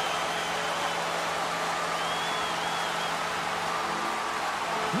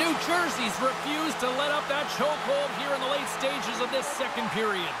 New Jersey's refused to let up that chokehold here in the late stages of this second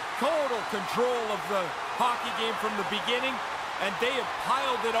period. Total control of the hockey game from the beginning, and they have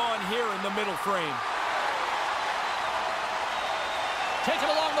piled it on here in the middle frame.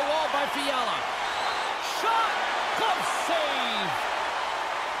 Taken along the wall by Fiala. Shot! Glove save!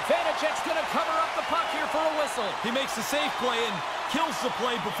 Vanacek's going to cover up the puck here for a whistle. He makes a safe play and kills the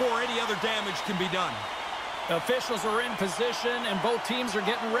play before any other damage can be done. Officials are in position, and both teams are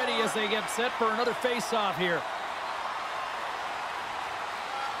getting ready as they get set for another face-off here.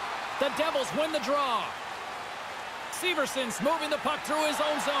 The Devils win the draw. Severson's moving the puck through his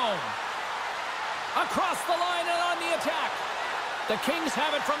own zone. Across the line and on the attack. The Kings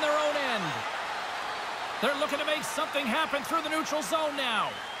have it from their own end. They're looking to make something happen through the neutral zone now.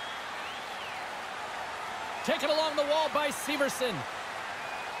 Taken along the wall by Severson.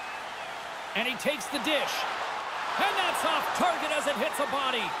 And he takes the dish. And that's off target as it hits a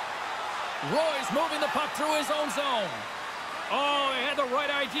body. Roy's moving the puck through his own zone. Oh, he had the right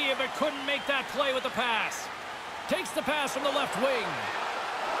idea, but couldn't make that play with the pass. Takes the pass from the left wing.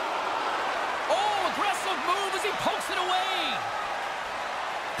 Oh, aggressive move as he pokes it away.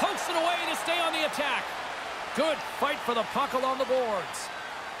 Pokes it away to stay on the attack. Good fight for the puck along the boards.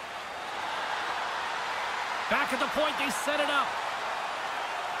 Back at the point, they set it up.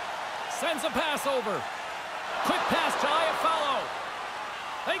 Sends a pass over. Quick pass to Iafallo.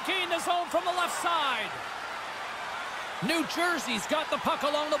 They gain the zone from the left side. New Jersey's got the puck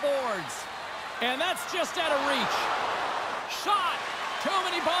along the boards. And that's just out of reach. Shot! Too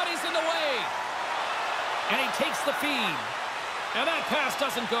many bodies in the way. And he takes the feed. And that pass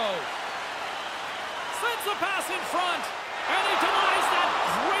doesn't go. Sends the pass in front. And he denies that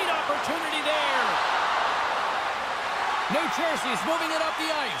great opportunity there. New Jersey's moving it up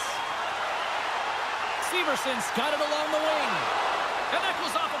the ice. Severson's got it along the wing. And that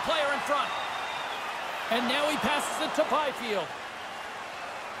goes off a player in front. And now he passes it to Byfield.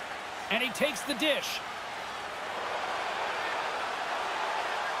 And he takes the dish.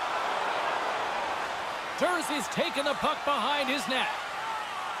 Jersey's taken the puck behind his net.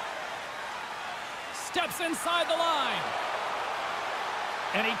 Steps inside the line.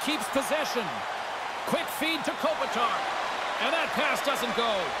 And he keeps possession. Quick feed to Kopitar. And that pass doesn't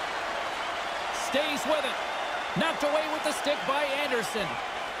go. Stays with it. Knocked away with the stick by Anderson.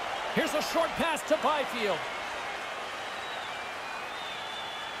 Here's a short pass to Byfield.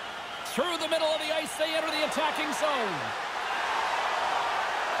 Through the middle of the ice, they enter the attacking zone.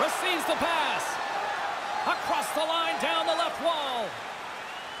 Receives the pass. Across the line, down the left wall.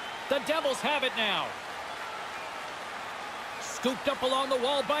 The Devils have it now. Scooped up along the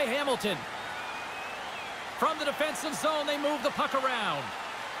wall by Hamilton. From the defensive zone, they move the puck around.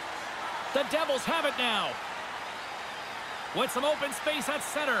 The Devils have it now. With some open space at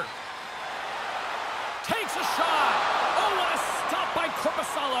center. Takes a shot. Oh, what a stop by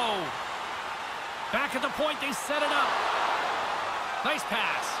Korpisalo. Back at the point, they set it up. Nice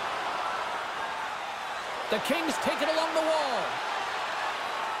pass. The Kings take it along the wall.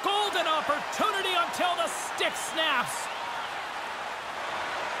 Golden opportunity until the stick snaps.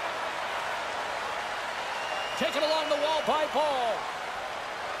 Taken along the wall by Ball.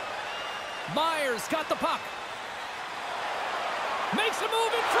 Myers got the puck. Makes a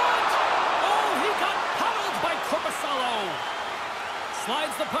move in front. Oh, he got pummeled by Korpisalo.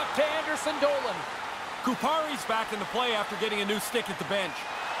 Slides the puck to Anderson Dolan. Kupari's back in the play after getting a new stick at the bench.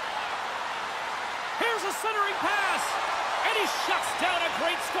 Here's a centering pass. And he shuts down a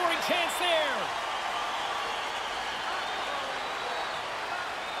great scoring chance there.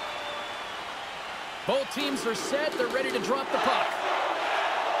 Both teams are set. They're ready to drop the puck.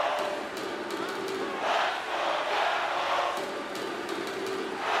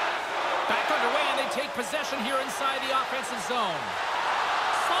 Back underway, and they take possession here inside the offensive zone.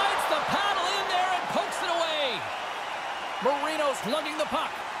 Slides the paddle in there and pokes it away. Marino's lugging the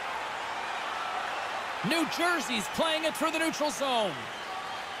puck. New Jersey's playing it through the neutral zone.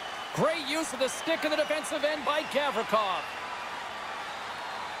 Great use of the stick in the defensive end by Gavrikov.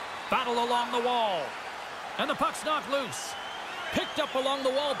 Battle along the wall. And the puck's knocked loose. Picked up along the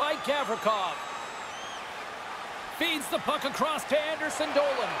wall by Gavrikov. Feeds the puck across to Anderson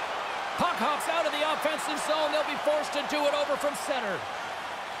Dolan. Puck hops out of the offensive zone. They'll be forced to do it over from center.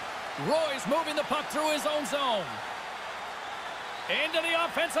 Roy's moving the puck through his own zone. Into the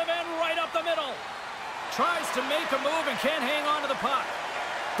offensive end, right up the middle. Tries to make a move and can't hang on to the puck.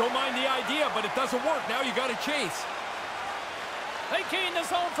 Don't mind the idea, but it doesn't work. Now you got to chase. They gain the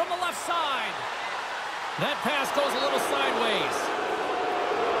zone from the left side. That pass goes a little sideways.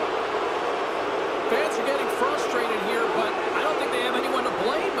 Fans are getting frustrated here, but I don't think they have anyone to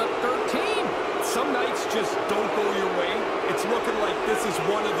blame but their team. Some nights just don't go your way. It's looking like this is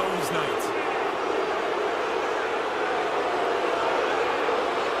one of those nights.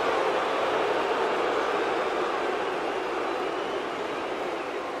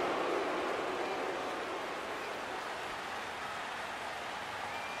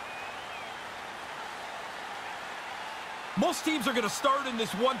 Most teams are going to start in this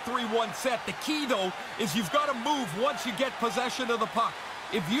 1-3-1 set. The key, though, is you've got to move once you get possession of the puck.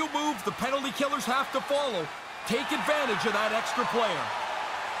 If you move, the penalty killers have to follow. Take advantage of that extra player.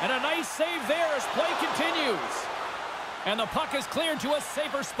 And a nice save there as play continues. And the puck is cleared to a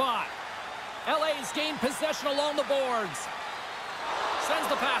safer spot. LA's gained possession along the boards. Sends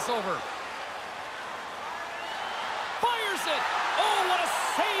the pass over. Fires it. Oh, what a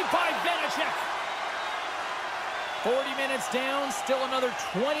save by Vanacek. 40 minutes down, still another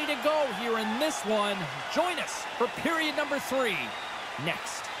 20 to go here in this one. Join us for period number 3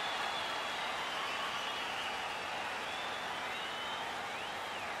 next.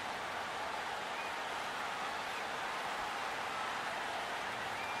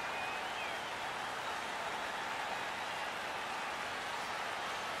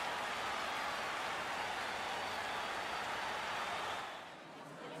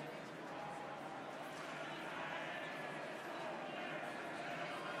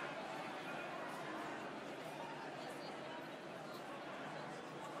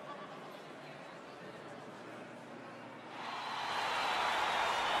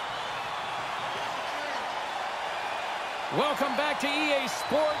 Welcome back to EA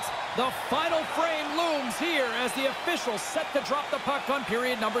Sports. The final frame looms here as the officials set to drop the puck on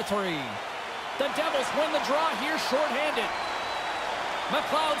period number 3. The Devils win the draw here shorthanded.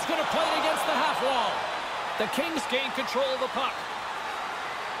 McLeod's going to play it against the half wall. The Kings gain control of the puck.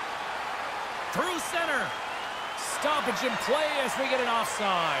 Through center. Stoppage in play as we get an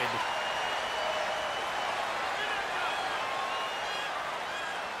offside.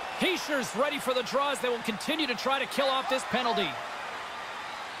 Heischer's ready for the draw as they will continue to try to kill off this penalty.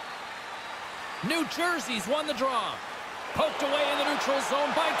 New Jersey's won the draw. Poked away in the neutral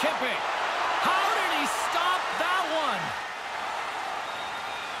zone by Kempe. How did he stop that one?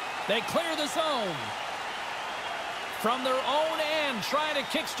 They clear the zone. From their own end, trying to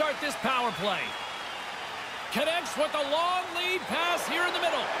kickstart this power play. Connects with a long lead pass here in the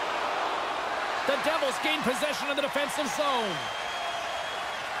middle. The Devils gain possession of the defensive zone.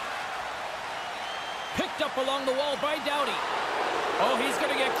 Picked up along the wall by Doughty. Oh, he's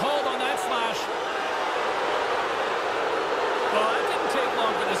going to get called on that slash. Well, it didn't take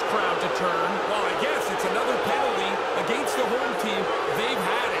long for this crowd to turn. Well, I guess it's another penalty against the home team. They've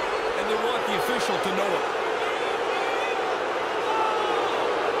had it, and they want the official to know it.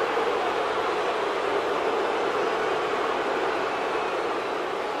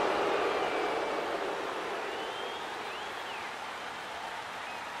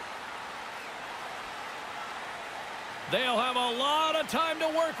 They'll have a lot of time to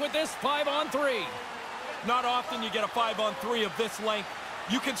work with this 5-on-3. Not often you get a 5-on-3 of this length.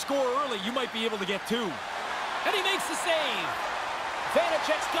 You can score early. You might be able to get 2. And he makes the save.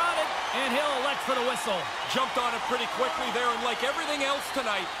 Vanacek's got it, and he'll elect for the whistle. Jumped on it pretty quickly there, and like everything else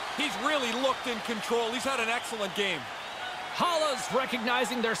tonight, he's really looked in control. He's had an excellent game. Holla's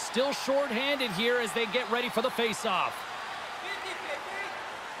recognizing they're still short-handed here as they get ready for the face-off.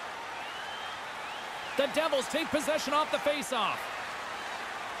 The Devils take possession off the face-off.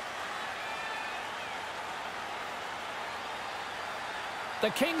 The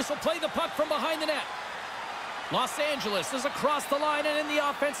Kings will play the puck from behind the net. Los Angeles is across the line and in the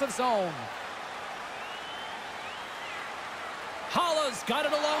offensive zone. Holla's got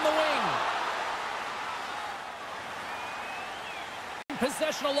it along the wing.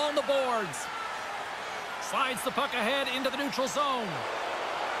 Possession along the boards. Slides the puck ahead into the neutral zone.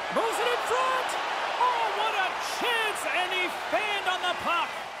 Moves it in front. Oh, what a chance, and he fanned on the puck.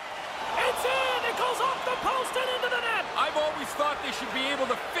 It's in. It goes off the post and into the net. I've always thought they should be able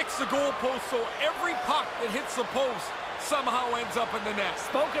to fix the goalpost so every puck that hits the post somehow ends up in the net.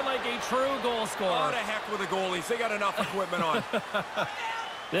 Spoken like a true goal scorer. Oh, to heck with the goalies. They got enough equipment on.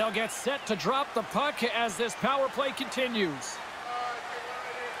 They'll get set to drop the puck as this power play continues.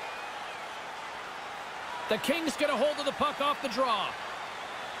 The Kings get a hold of the puck off the draw.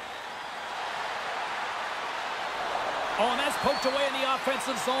 Oh, and that's poked away in the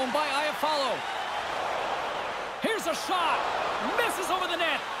offensive zone by Iafallo. Here's Here's a shot. Misses over the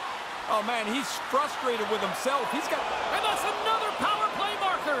net. Oh, man, he's frustrated with himself. And that's another power play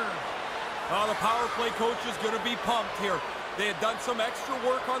marker. Oh, the power play coach is going to be pumped here. They had done some extra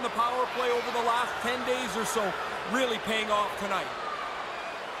work on the power play over the last 10 days or so, really paying off tonight.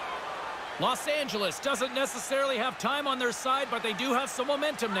 Los Angeles doesn't necessarily have time on their side, but they do have some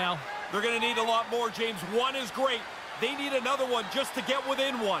momentum now. They're going to need a lot more, James. One is great. They need another one just to get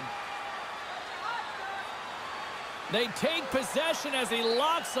within one. They take possession as he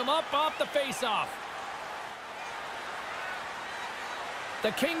locks them up off the faceoff.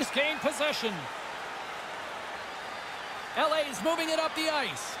 The Kings gain possession. LA's moving it up the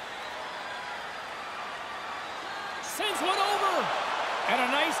ice. Sends one over. And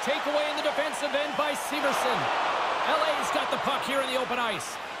a nice takeaway in the defensive end by Severson. LA's got the puck here in the open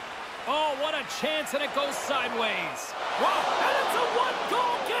ice. Oh, what a chance, and it goes sideways. Wow, and it's a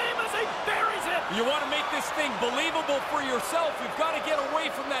one-goal game as he buries it. You want to make this thing believable for yourself. You've got to get away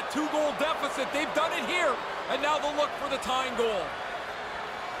from that two-goal deficit. They've done it here, and now they'll look for the tying goal.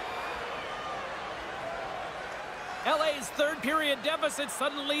 LA's third-period deficit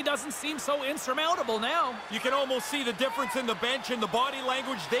suddenly doesn't seem so insurmountable now. You can almost see the difference in the bench and the body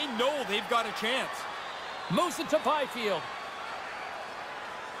language. They know they've got a chance. Moves it to Byfield.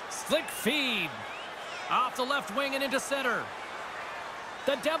 Slick feed. Off the left wing and into center.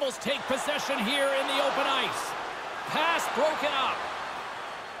 The Devils take possession here in the open ice. Pass broken up.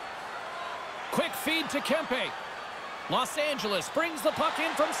 Quick feed to Kempe. Los Angeles brings the puck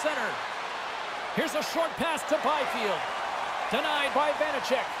in from center. Here's a short pass to Byfield. Denied by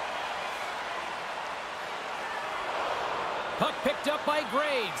Vanacek. Puck picked up by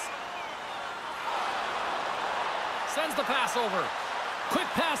Graves. Sends the pass over. Quick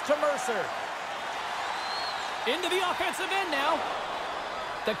pass to Mercer. Into the offensive end now.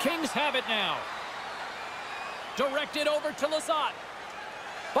 The Kings have it now. Directed over to Lizotte.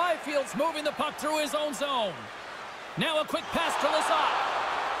 Byfield's moving the puck through his own zone. Now a quick pass to Lizotte.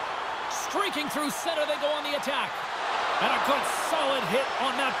 Streaking through center, they go on the attack. And a good solid hit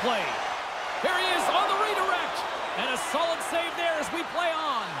on that play. Here he is on the redirect. And a solid save there as we play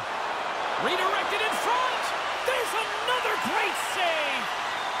on. Redirected in front. There's another great save.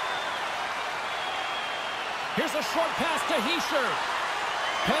 Here's a short pass to Hischier.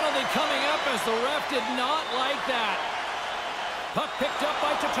 Penalty coming up as the ref did not like that. Puck picked up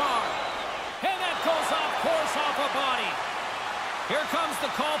by Tatar. And that goes off course off a body. Here comes the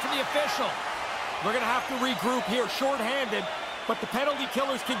call from the official. We're going to have to regroup here, shorthanded. But the penalty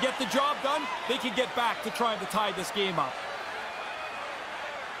killers can get the job done. They can get back to trying to tie this game up.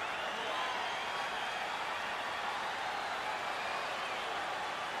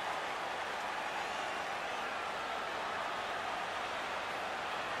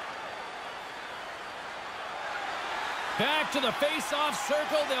 Back to the face-off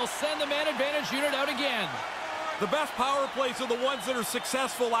circle. They'll send the man advantage unit out again. The best power plays are the ones that are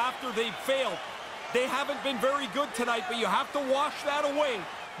successful after they've failed. They haven't been very good tonight, but you have to wash that away,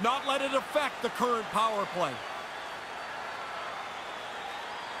 not let it affect the current power play.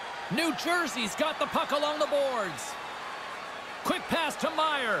 New Jersey's got the puck along the boards. Quick pass to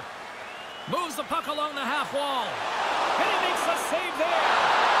Meyer. Moves the puck along the half wall. And he makes a save there.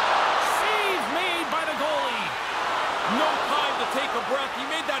 Save made by the goalie. No time to take a breath. He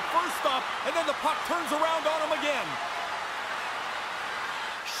made that first stop, and then the puck turns around on him again.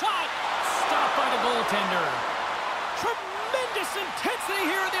 Shot. Stopped by the goaltender. Tremendous intensity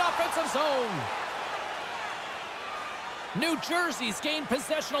here in the offensive zone. New Jersey's gained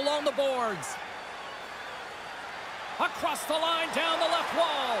possession along the boards. Across the line, down the left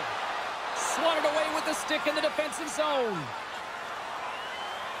wall. Swatted away with the stick in the defensive zone.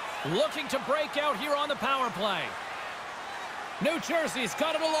 Looking to break out here on the power play. New Jersey's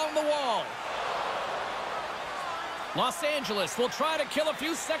got it along the wall. Los Angeles will try to kill a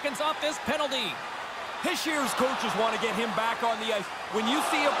few seconds off this penalty. Hischier's coaches want to get him back on the ice. When you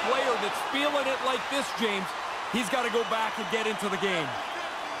see a player that's feeling it like this, James, he's got to go back and get into the game.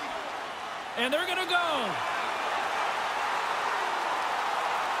 And they're going to go.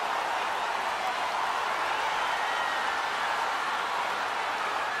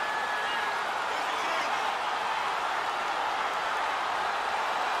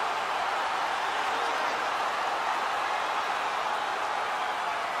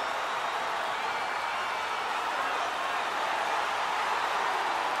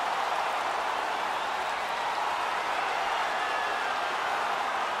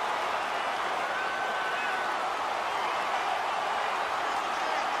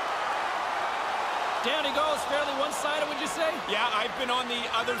 Down he goes, fairly one-sided, would you say? Yeah, I've been on the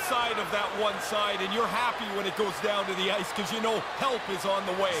other side of that one side, and you're happy when it goes down to the ice because you know help is on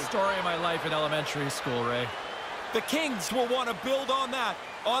the way. Story of my life in elementary school, Ray. The Kings will want to build on that.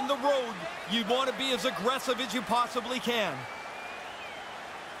 On the road, you want to be as aggressive as you possibly can.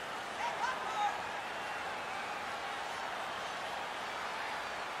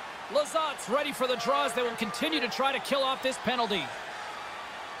 Lazat's ready for the draws. They will continue to try to kill off this penalty.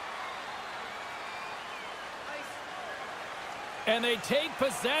 And they take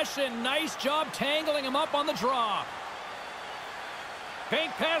possession. Nice job tangling him up on the draw.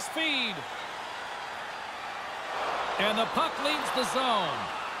 Bank pass feed. And the puck leaves the zone.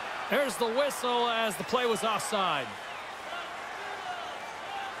 There's the whistle as the play was offside.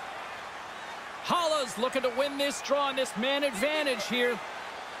 Hala's looking to win this draw on this man advantage here.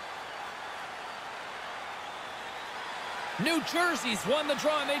 New Jersey's won the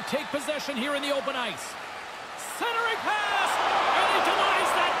draw, and they take possession here in the open ice. Centering pass, and he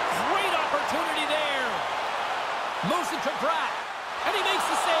denies that great opportunity there. Moves it to Bratt, and he makes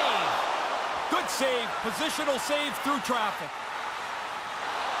the save. Good save, positional save through traffic.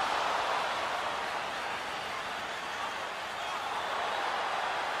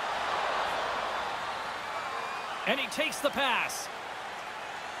 And he takes the pass.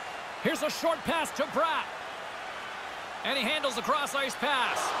 Here's a short pass to Bratt. And he handles the cross-ice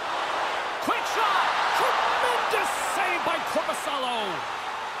pass. Quick shot! Tremendous save by Korpisalo.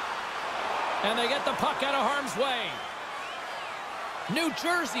 And they get the puck out of harm's way. New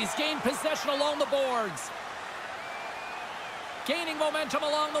Jersey's gained possession along the boards. Gaining momentum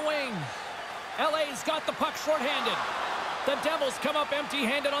along the wing. LA's got the puck shorthanded. The Devils come up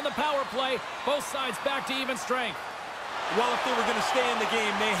empty-handed on the power play. Both sides back to even strength. Well, if they were going to stay in the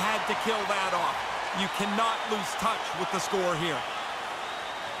game, they had to kill that off. You cannot lose touch with the score here.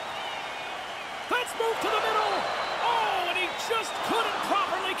 Let's move to the middle. Oh, and he just couldn't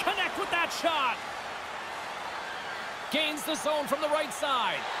properly connect with that shot. Gains the zone from the right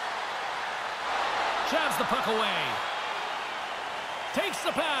side. Jabs the puck away. Takes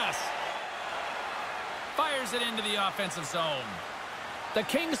the pass. Fires it into the offensive zone. The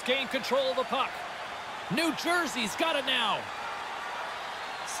Kings gain control of the puck. New Jersey's got it now.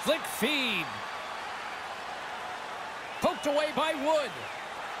 Slick feed. Poked away by Wood.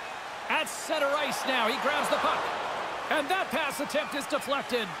 At center ice now. He grabs the puck. And that pass attempt is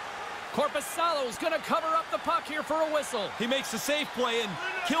deflected. Korpisalo's going to cover up the puck here for a whistle. He makes a safe play and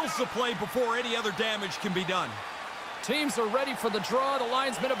kills the play before any other damage can be done. Teams are ready for the draw. The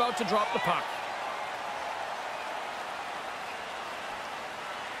linesman about to drop the puck.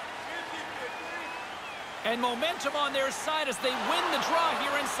 And momentum on their side as they win the draw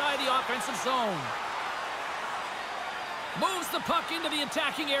here inside the offensive zone. Moves the puck into the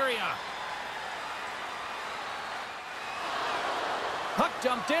attacking area. Puck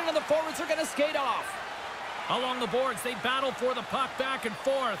dumped in, and the forwards are going to skate off. Along the boards, they battle for the puck back and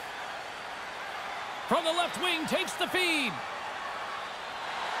forth. From the left wing, takes the feed.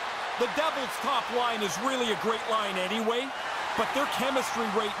 The Devils' top line is really a great line anyway, but their chemistry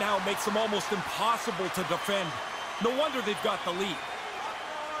right now makes them almost impossible to defend. No wonder they've got the lead.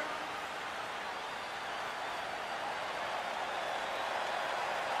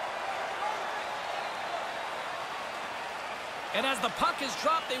 And as the puck is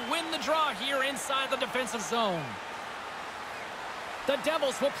dropped, they win the draw here inside the defensive zone. The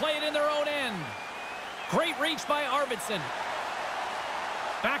Devils will play it in their own end. Great reach by Arvidsson.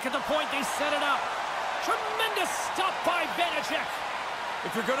 Back at the point, they set it up. Tremendous stop by Vanacek.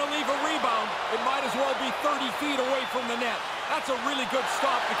 If you're going to leave a rebound, it might as well be 30 feet away from the net. That's a really good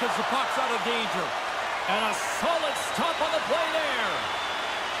stop because the puck's out of danger. And a solid stop on the play there.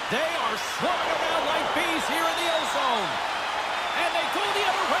 They are swarming around like bees here in the O-zone. And they go the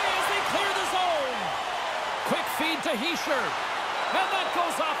other way as they clear the zone. Quick feed to Hischier. And that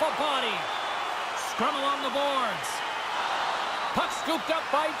goes off a body. Scrum along the boards. Puck scooped up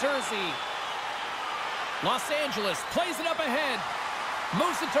by Jersey. Los Angeles plays it up ahead.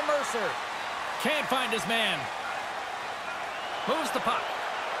 Moves it to Mercer. Can't find his man. Moves the puck.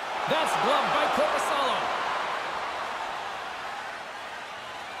 That's gloved by Korpisalo.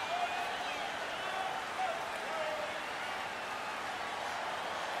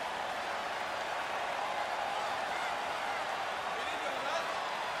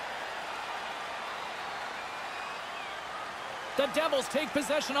 The Devils take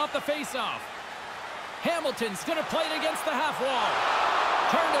possession off the faceoff. Hamilton's going to play it against the half wall.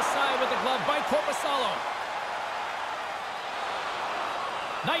 Turned aside with the glove by Korpisalo.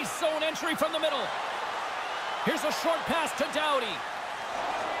 Nice zone entry from the middle. Here's a short pass to Doughty.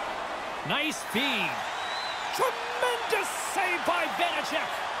 Nice feed. Tremendous save by Vanacek.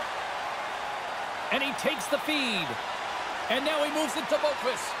 And he takes the feed. And now he moves it to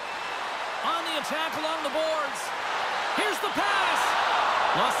Boquist. On the attack along the boards. Here's the pass.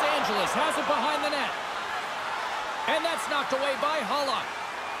 Los Angeles has it behind the net. And that's knocked away by Haula.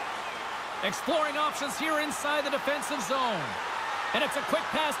 Exploring options here inside the defensive zone. And it's a quick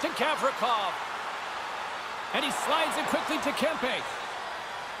pass to Gavrikov. And he slides it quickly to Kempe.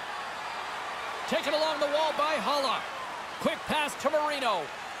 Taken along the wall by Haula. Quick pass to Marino.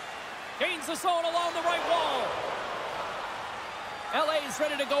 Gains the zone along the right wall. LA is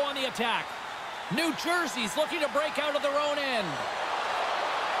ready to go on the attack. New Jersey's looking to break out of their own end.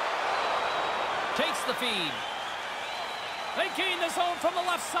 Takes the feed. They gain the zone from the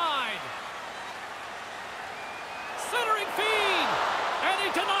left side. Centering feed. And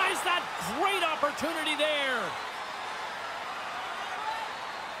he denies that great opportunity there.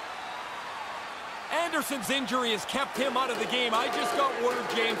 Anderson's injury has kept him out of the game. I just got word,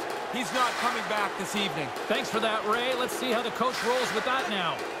 James, he's not coming back this evening. Thanks for that, Ray. Let's see how the coach rolls with that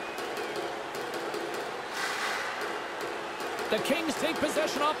now. The Kings take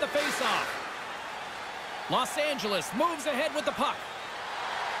possession off the faceoff. Los Angeles moves ahead with the puck.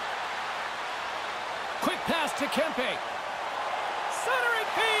 Quick pass to Kempe. Centering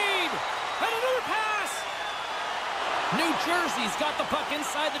feed. And another pass. New Jersey's got the puck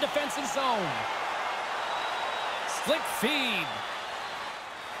inside the defensive zone. Slick feed.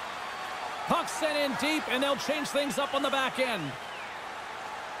 Puck sent in deep, and they'll change things up on the back end.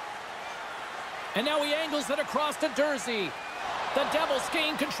 And now he angles it across to Jersey. The Devils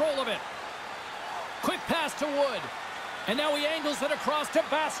gain control of it. Quick pass to Wood. And now he angles it across to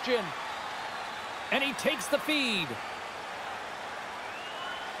Bastian. And he takes the feed.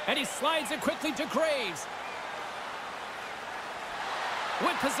 And he slides it quickly to Graves.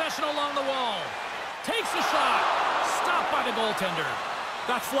 With possession along the wall. Takes a shot. Stopped by the goaltender.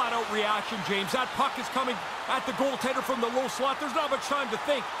 That's flat-out reaction, James. That puck is coming at the goaltender from the low slot. There's not much time to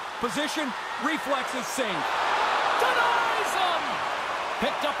think. Position, reflexes, save. Denies him!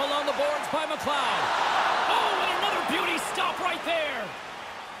 Picked up along the boards by McLeod. Oh, and another beauty stop right there.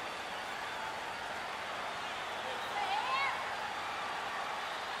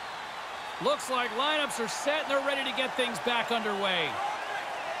 Looks like lineups are set and they're ready to get things back underway.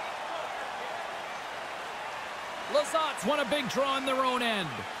 Lazat's won a big draw in their own end.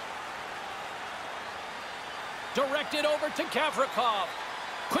 Directed over to Gavrikov.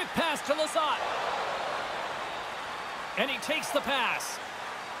 Quick pass to Lazat. And he takes the pass.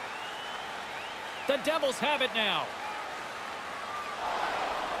 The Devils have it now.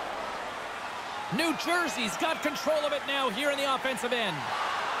 New Jersey's got control of it now here in the offensive end.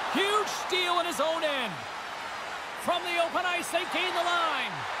 Huge steal in his own end. From the open ice, they gain the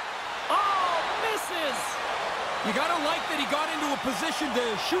line. Oh, misses. You got to like that he got into a position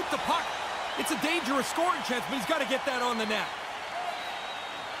to shoot the puck. It's a dangerous scoring chance, but he's got to get that on the net.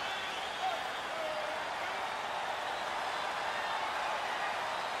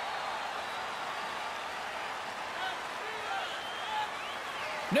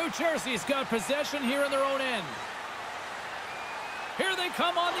 New Jersey's got possession here in their own end. Here they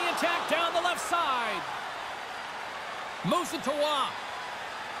come on the attack down the left side. Moves it to Waugh.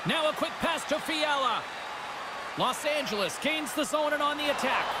 Now a quick pass to Fiala. Los Angeles gains the zone and on the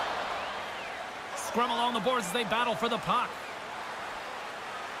attack. Scrum along the boards as they battle for the puck.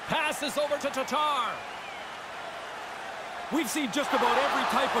 Passes over to Tatar. We've seen just about every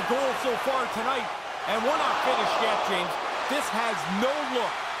type of goal so far tonight, and we're not finished yet, James. This has no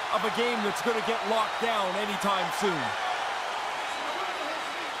look of a game that's going to get locked down anytime soon.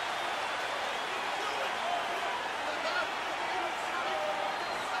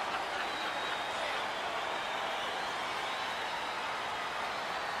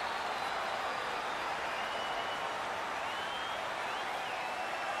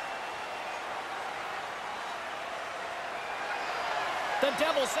 The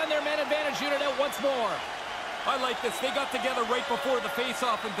Devils send their man advantage unit out once more. I like this. They got together right before the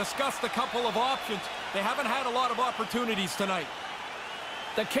face-off and discussed a couple of options. They haven't had a lot of opportunities tonight.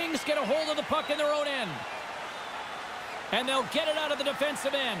 The Kings get a hold of the puck in their own end. And they'll get it out of the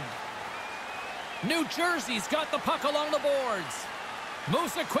defensive end. New Jersey's got the puck along the boards.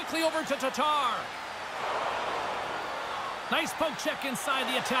 Moves it quickly over to Tatar. Nice poke check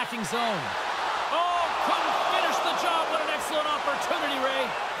inside the attacking zone. Oh, couldn't finish the job. What an excellent opportunity, Ray.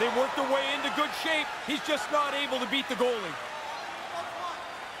 They worked their way into good shape. He's just not able to beat the goalie.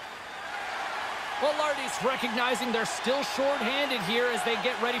 Well, Lardy's recognizing they're still short-handed here as they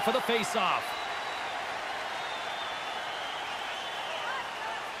get ready for the face-off.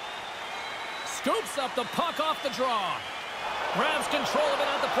 Scoops up the puck off the draw. Grabs control of it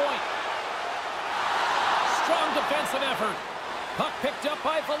at the point. Strong defensive effort. Puck picked up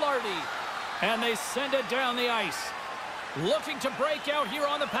by Velarde. And they send it down the ice. Looking to break out here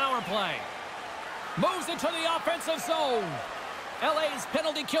on the power play. Moves into the offensive zone. LA's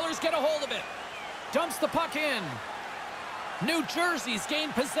penalty killers get a hold of it. Dumps the puck in. New Jersey's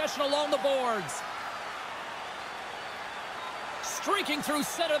gained possession along the boards. Streaking through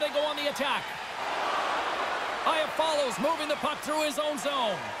center, they go on the attack. Aya follows, moving the puck through his own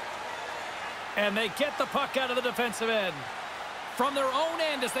zone. And they get the puck out of the defensive end. From their own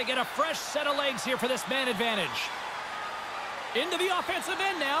end as they get a fresh set of legs here for this man advantage. Into the offensive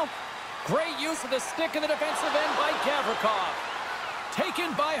end now. Great use of the stick in the defensive end by Gavrikov.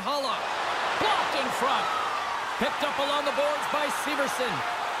 Taken by Haula. Blocked in front. Picked up along the boards by Severson.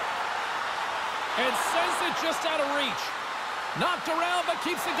 And sends it just out of reach. Knocked around but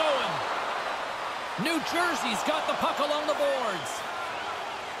keeps it going. New Jersey's got the puck along the boards.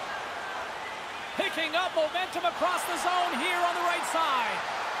 Picking up momentum across the zone here on the right side.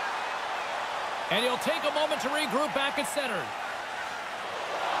 And he'll take a moment to regroup back at center.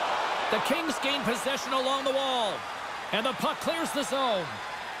 The Kings gain possession along the wall. And the puck clears the zone.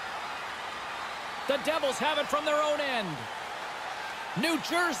 The Devils have it from their own end. New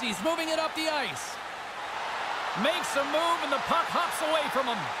Jersey's moving it up the ice. Makes a move and the puck hops away from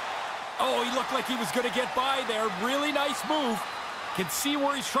him. Oh, he looked like he was going to get by there. Really nice move. Can see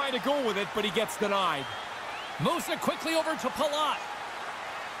where he's trying to go with it, but he gets denied. Moves it quickly over to Palat.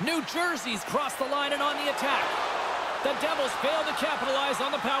 New Jersey's crossed the line and on the attack. The Devils fail to capitalize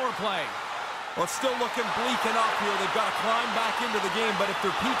on the power play. Well, it's still looking bleak enough here. They've got to climb back into the game, but if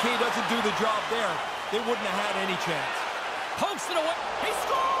their PK doesn't do the job there, they wouldn't have had any chance. Pokes it away. He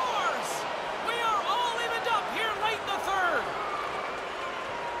scores! We are all evened up here late in the third.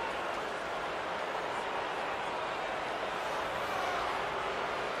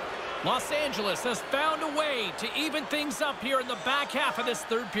 Los Angeles has found a way to even things up here in the back half of this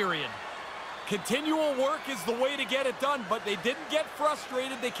third period. Continual work is the way to get it done, but they didn't get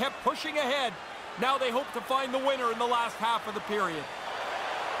frustrated. They kept pushing ahead. Now they hope to find the winner in the last half of the period.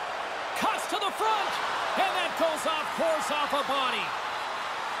 Cuts to the front, and that goes off course off a body.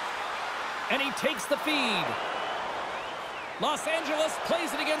 And he takes the feed. Los Angeles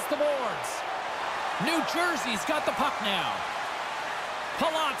plays it against the boards. New Jersey's got the puck now.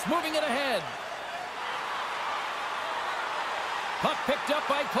 Palat's moving it ahead. Puck picked up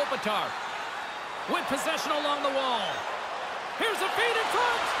by Kopitar. With possession along the wall. Here's a feed in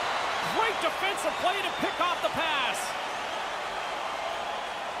front. Great defensive play to pick off the pass.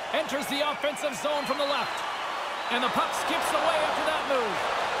 Enters the offensive zone from the left. And the puck skips away after that move.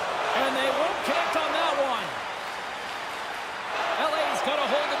 And they won't connect on that one. LA's got a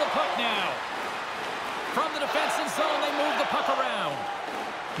hold of the puck now. From the defensive zone, they move the puck around.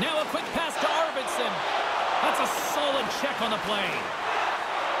 Now a quick pass to Arvidsson. That's a solid check on the play.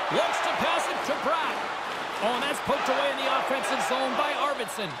 Looks to pass it to Bratt. Oh, and that's poked away in the offensive zone by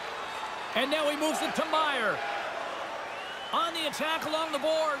Arvidsson. And now he moves it to Meyer. On the attack along the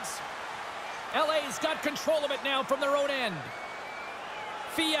boards. LA's got control of it now from their own end.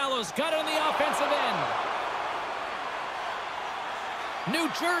 Fiala's got it on the offensive end.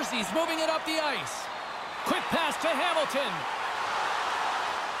 New Jersey's moving it up the ice. Quick pass to Hamilton.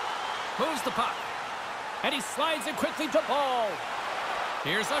 Moves the puck. And he slides it quickly to Ball.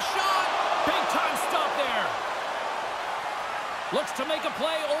 Here's a shot. Big time stop there. Looks to make a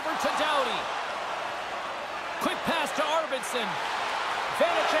play over to Doughty. Quick pass to Arvidsson.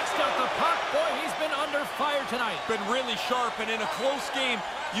 Vanacek's got the puck. Boy, he's been under fire tonight. Been really sharp, and in a close game,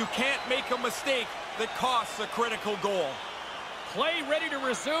 you can't make a mistake that costs a critical goal. Play ready to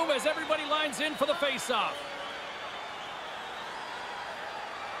resume as everybody lines in for the faceoff.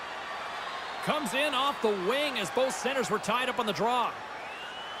 Comes in off the wing as both centers were tied up on the draw.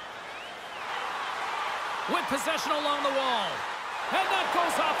 With possession along the wall. And that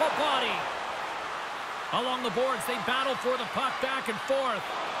goes off a body. Along the boards, they battle for the puck back and forth.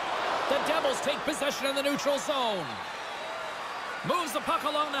 The Devils take possession in the neutral zone. Moves the puck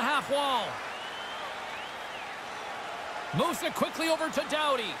along the half wall. Moves it quickly over to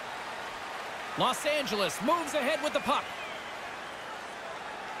Doughty. Los Angeles moves ahead with the puck.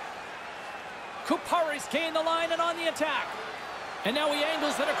 Kupari's gained the line and on the attack. And now he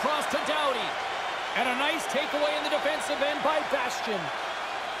angles it across to Doughty. And a nice takeaway in the defensive end by Bastian.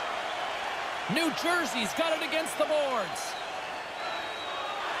 New Jersey's got it against the boards.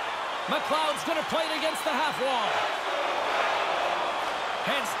 McLeod's going to play it against the half wall.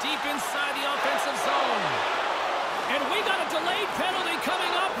 Heads deep inside the offensive zone. And we got a delayed penalty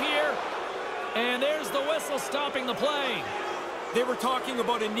coming up here. And there's the whistle stopping the play. They were talking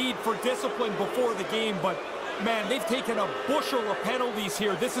about a need for discipline before the game, but, man, they've taken a bushel of penalties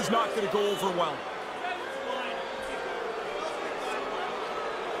here. This is not going to go over well.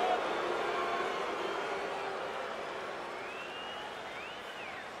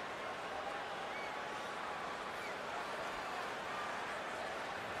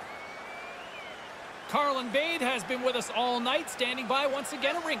 Carlin Bade has been with us all night, standing by once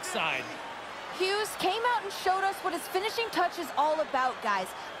again at ringside. Hughes came out and showed us what his finishing touch is all about,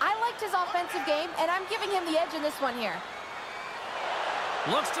 guys. I liked his offensive game, and I'm giving him the edge in this one here.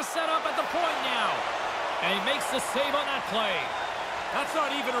 Looks to set up at the point now. And he makes the save on that play. That's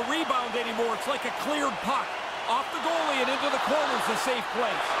not even a rebound anymore. It's like a cleared puck. Off the goalie and into the corner is a safe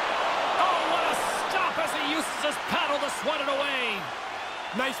place. Oh, what a stop as he uses his paddle to swat it away.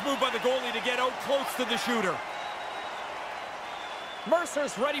 Nice move by the goalie to get out close to the shooter.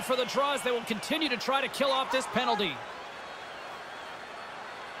 Mercer's ready for the draw as they will continue to try to kill off this penalty.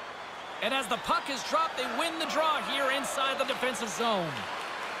 And as the puck is dropped, they win the draw here inside the defensive zone.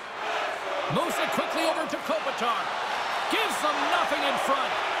 Moves it quickly over to Kopitar. Gives them nothing in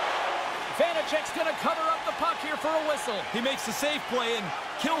front. Vanacek's going to cover up the puck here for a whistle. He makes a safe play and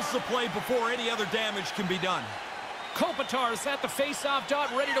kills the play before any other damage can be done. Kopitar's at the face-off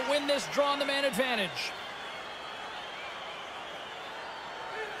dot, ready to win this draw on the man advantage.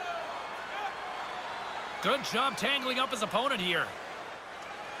 Good job tangling up his opponent here.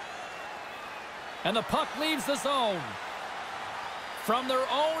 And the puck leaves the zone. From their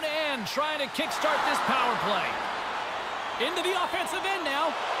own end, trying to kickstart this power play. Into the offensive end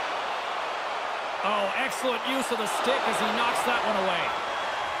now. Oh, excellent use of the stick as he knocks that one away.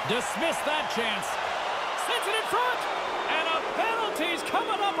 Dismissed that chance. Sends it in front. And a penalty's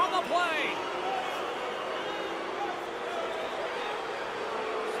coming up on the play.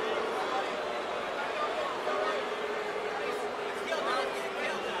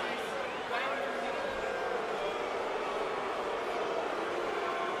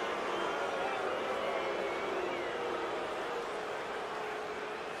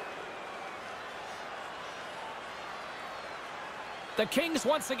 The Kings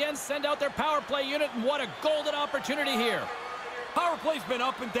once again send out their power play unit, and what a golden opportunity here. Power play's been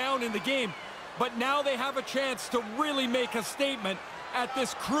up and down in the game, but now they have a chance to really make a statement at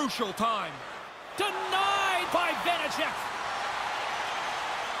this crucial time. Denied by Vanacek.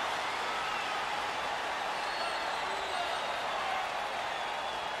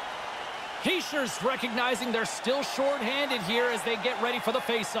 Heischer's recognizing they're still short-handed here as they get ready for the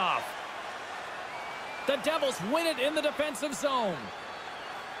face-off. The Devils win it in the defensive zone.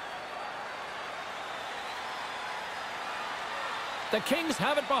 The Kings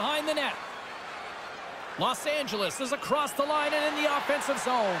have it behind the net. Los Angeles is across the line and in the offensive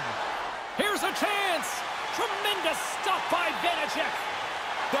zone. Here's a chance. Tremendous stuff by Vanacek.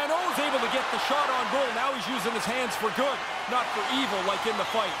 Danault's able to get the shot on goal. Now he's using his hands for good, not for evil like in the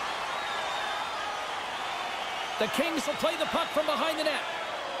fight. The Kings will play the puck from behind the net.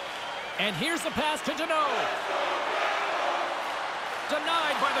 And here's the pass to Danault.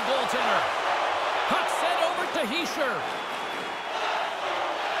 Denied by the goaltender. Puck sent over to Hischier.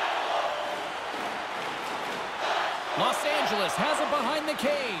 Los Angeles has it behind the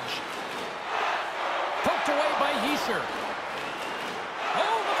cage. Poked away by Hischier.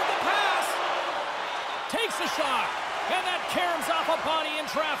 Oh, look at the pass. Takes a shot. And that caroms off a body in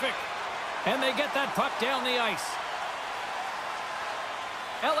traffic. And they get that puck down the ice.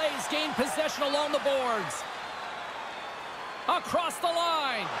 LA's gained possession along the boards. Across the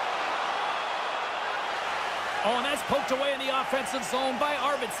line. Oh, and that's poked away in the offensive zone by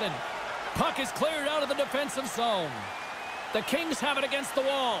Arvidsson. Puck is cleared out of the defensive zone. The Kings have it against the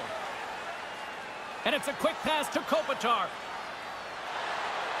wall. And it's a quick pass to Kopitar.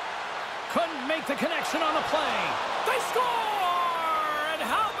 Couldn't make the connection on the play. They score! And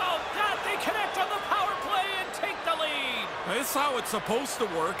how about that? They connect on the power play and take the lead. This is how it's supposed to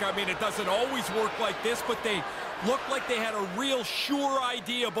work. I mean, it doesn't always work like this, but they looked like they had a real sure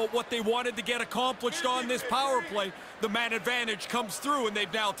idea about what they wanted to get accomplished on this power play. The man advantage comes through, and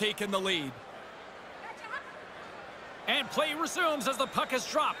they've now taken the lead. And play resumes as the puck is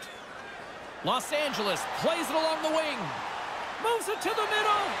dropped. Los Angeles plays it along the wing. Moves it to the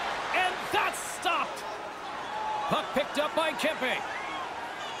middle. And that's stopped. Puck picked up by Kempe.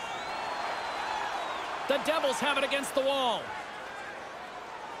 The Devils have it against the wall.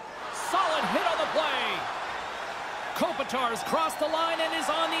 Solid hit on the play. Kopitar's crossed the line and is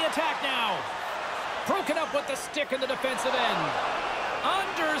on the attack now. Broken up with the stick in the defensive end.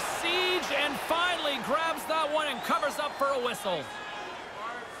 Under siege and finally grabs that one and covers up for a whistle.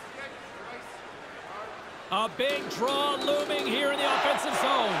 A big draw looming here in the offensive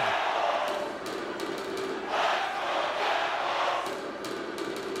zone.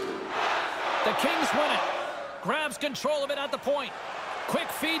 The Kings win it. Grabs control of it at the point. Quick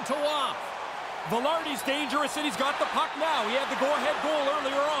feed to Waugh. Velarde's dangerous, and he's got the puck now. He had the go-ahead goal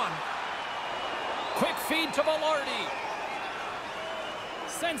earlier on. Quick feed to Velarde.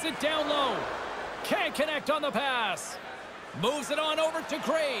 Sends it down low. Can't connect on the pass. Moves it on over to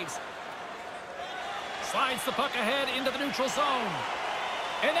Graves. Slides the puck ahead into the neutral zone.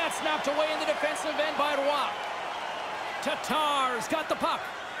 And that's knocked away in the defensive end by Roy. Tatar's got the puck.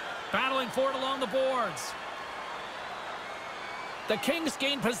 Battling for it along the boards. The Kings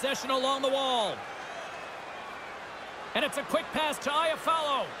gain possession along the wall. And it's a quick pass to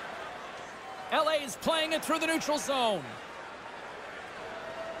Iafallo. LA's playing it through the neutral zone.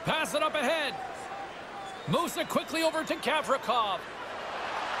 Pass it up ahead. Moves it quickly over to Gavrikov.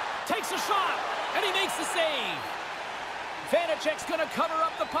 Takes a shot, and he makes the save. Vanacek's going to cover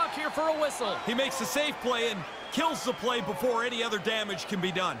up the puck here for a whistle. He makes the safe play and kills the play before any other damage can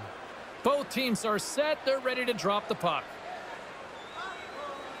be done. Both teams are set. They're ready to drop the puck.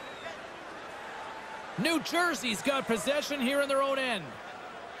 New Jersey's got possession here in their own end.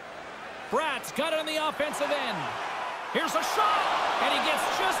 Bratt's got it on the offensive end. Here's a shot, and he gets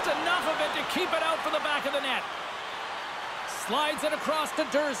just enough of it to keep it out for the back of the net. Slides it across to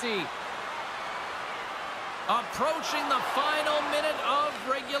Jersey. Approaching the final minute of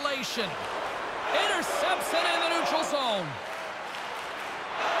regulation. Intercepts it in the neutral zone.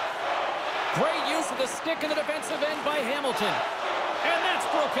 Great use of the stick in the defensive end by Hamilton. And that's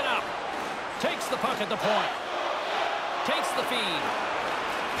broken up. Takes the puck at the point. Takes the feed.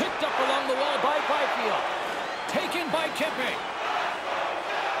 Picked up along the wall by Byfield. Taken by Kempe.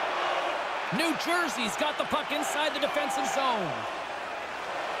 New Jersey's got the puck inside the defensive zone.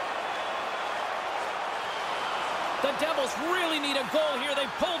 The Devils really need a goal here. They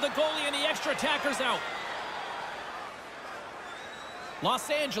pulled the goalie and the extra attackers out. Los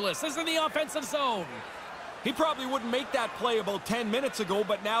Angeles is in the offensive zone. He probably wouldn't make that play about 10 minutes ago,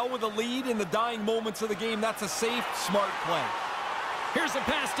 but now with a lead in the dying moments of the game, that's a safe, smart play. Here's a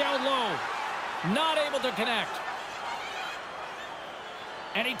pass down low. Not able to connect.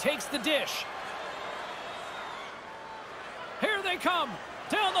 And he takes the dish. Here they come.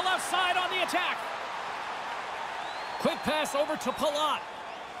 Down the left side on the attack. Quick pass over to Palat.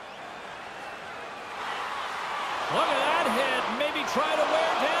 Look at that hit. Maybe try to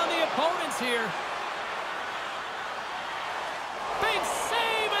wear down the opponents here. Big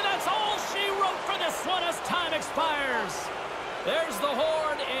save, and that's all she wrote for this one as time expires. There's the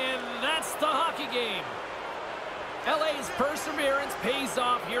horn, and that's the hockey game. LA's perseverance pays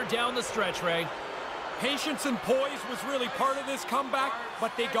off here down the stretch, Ray. Patience and poise was really part of this comeback,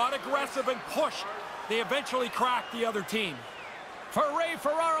 but they got aggressive and pushed. They eventually cracked the other team. For Ray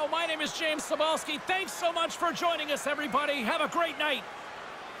Ferraro, my name is James Cybulski. Thanks so much for joining us, everybody. Have a great night.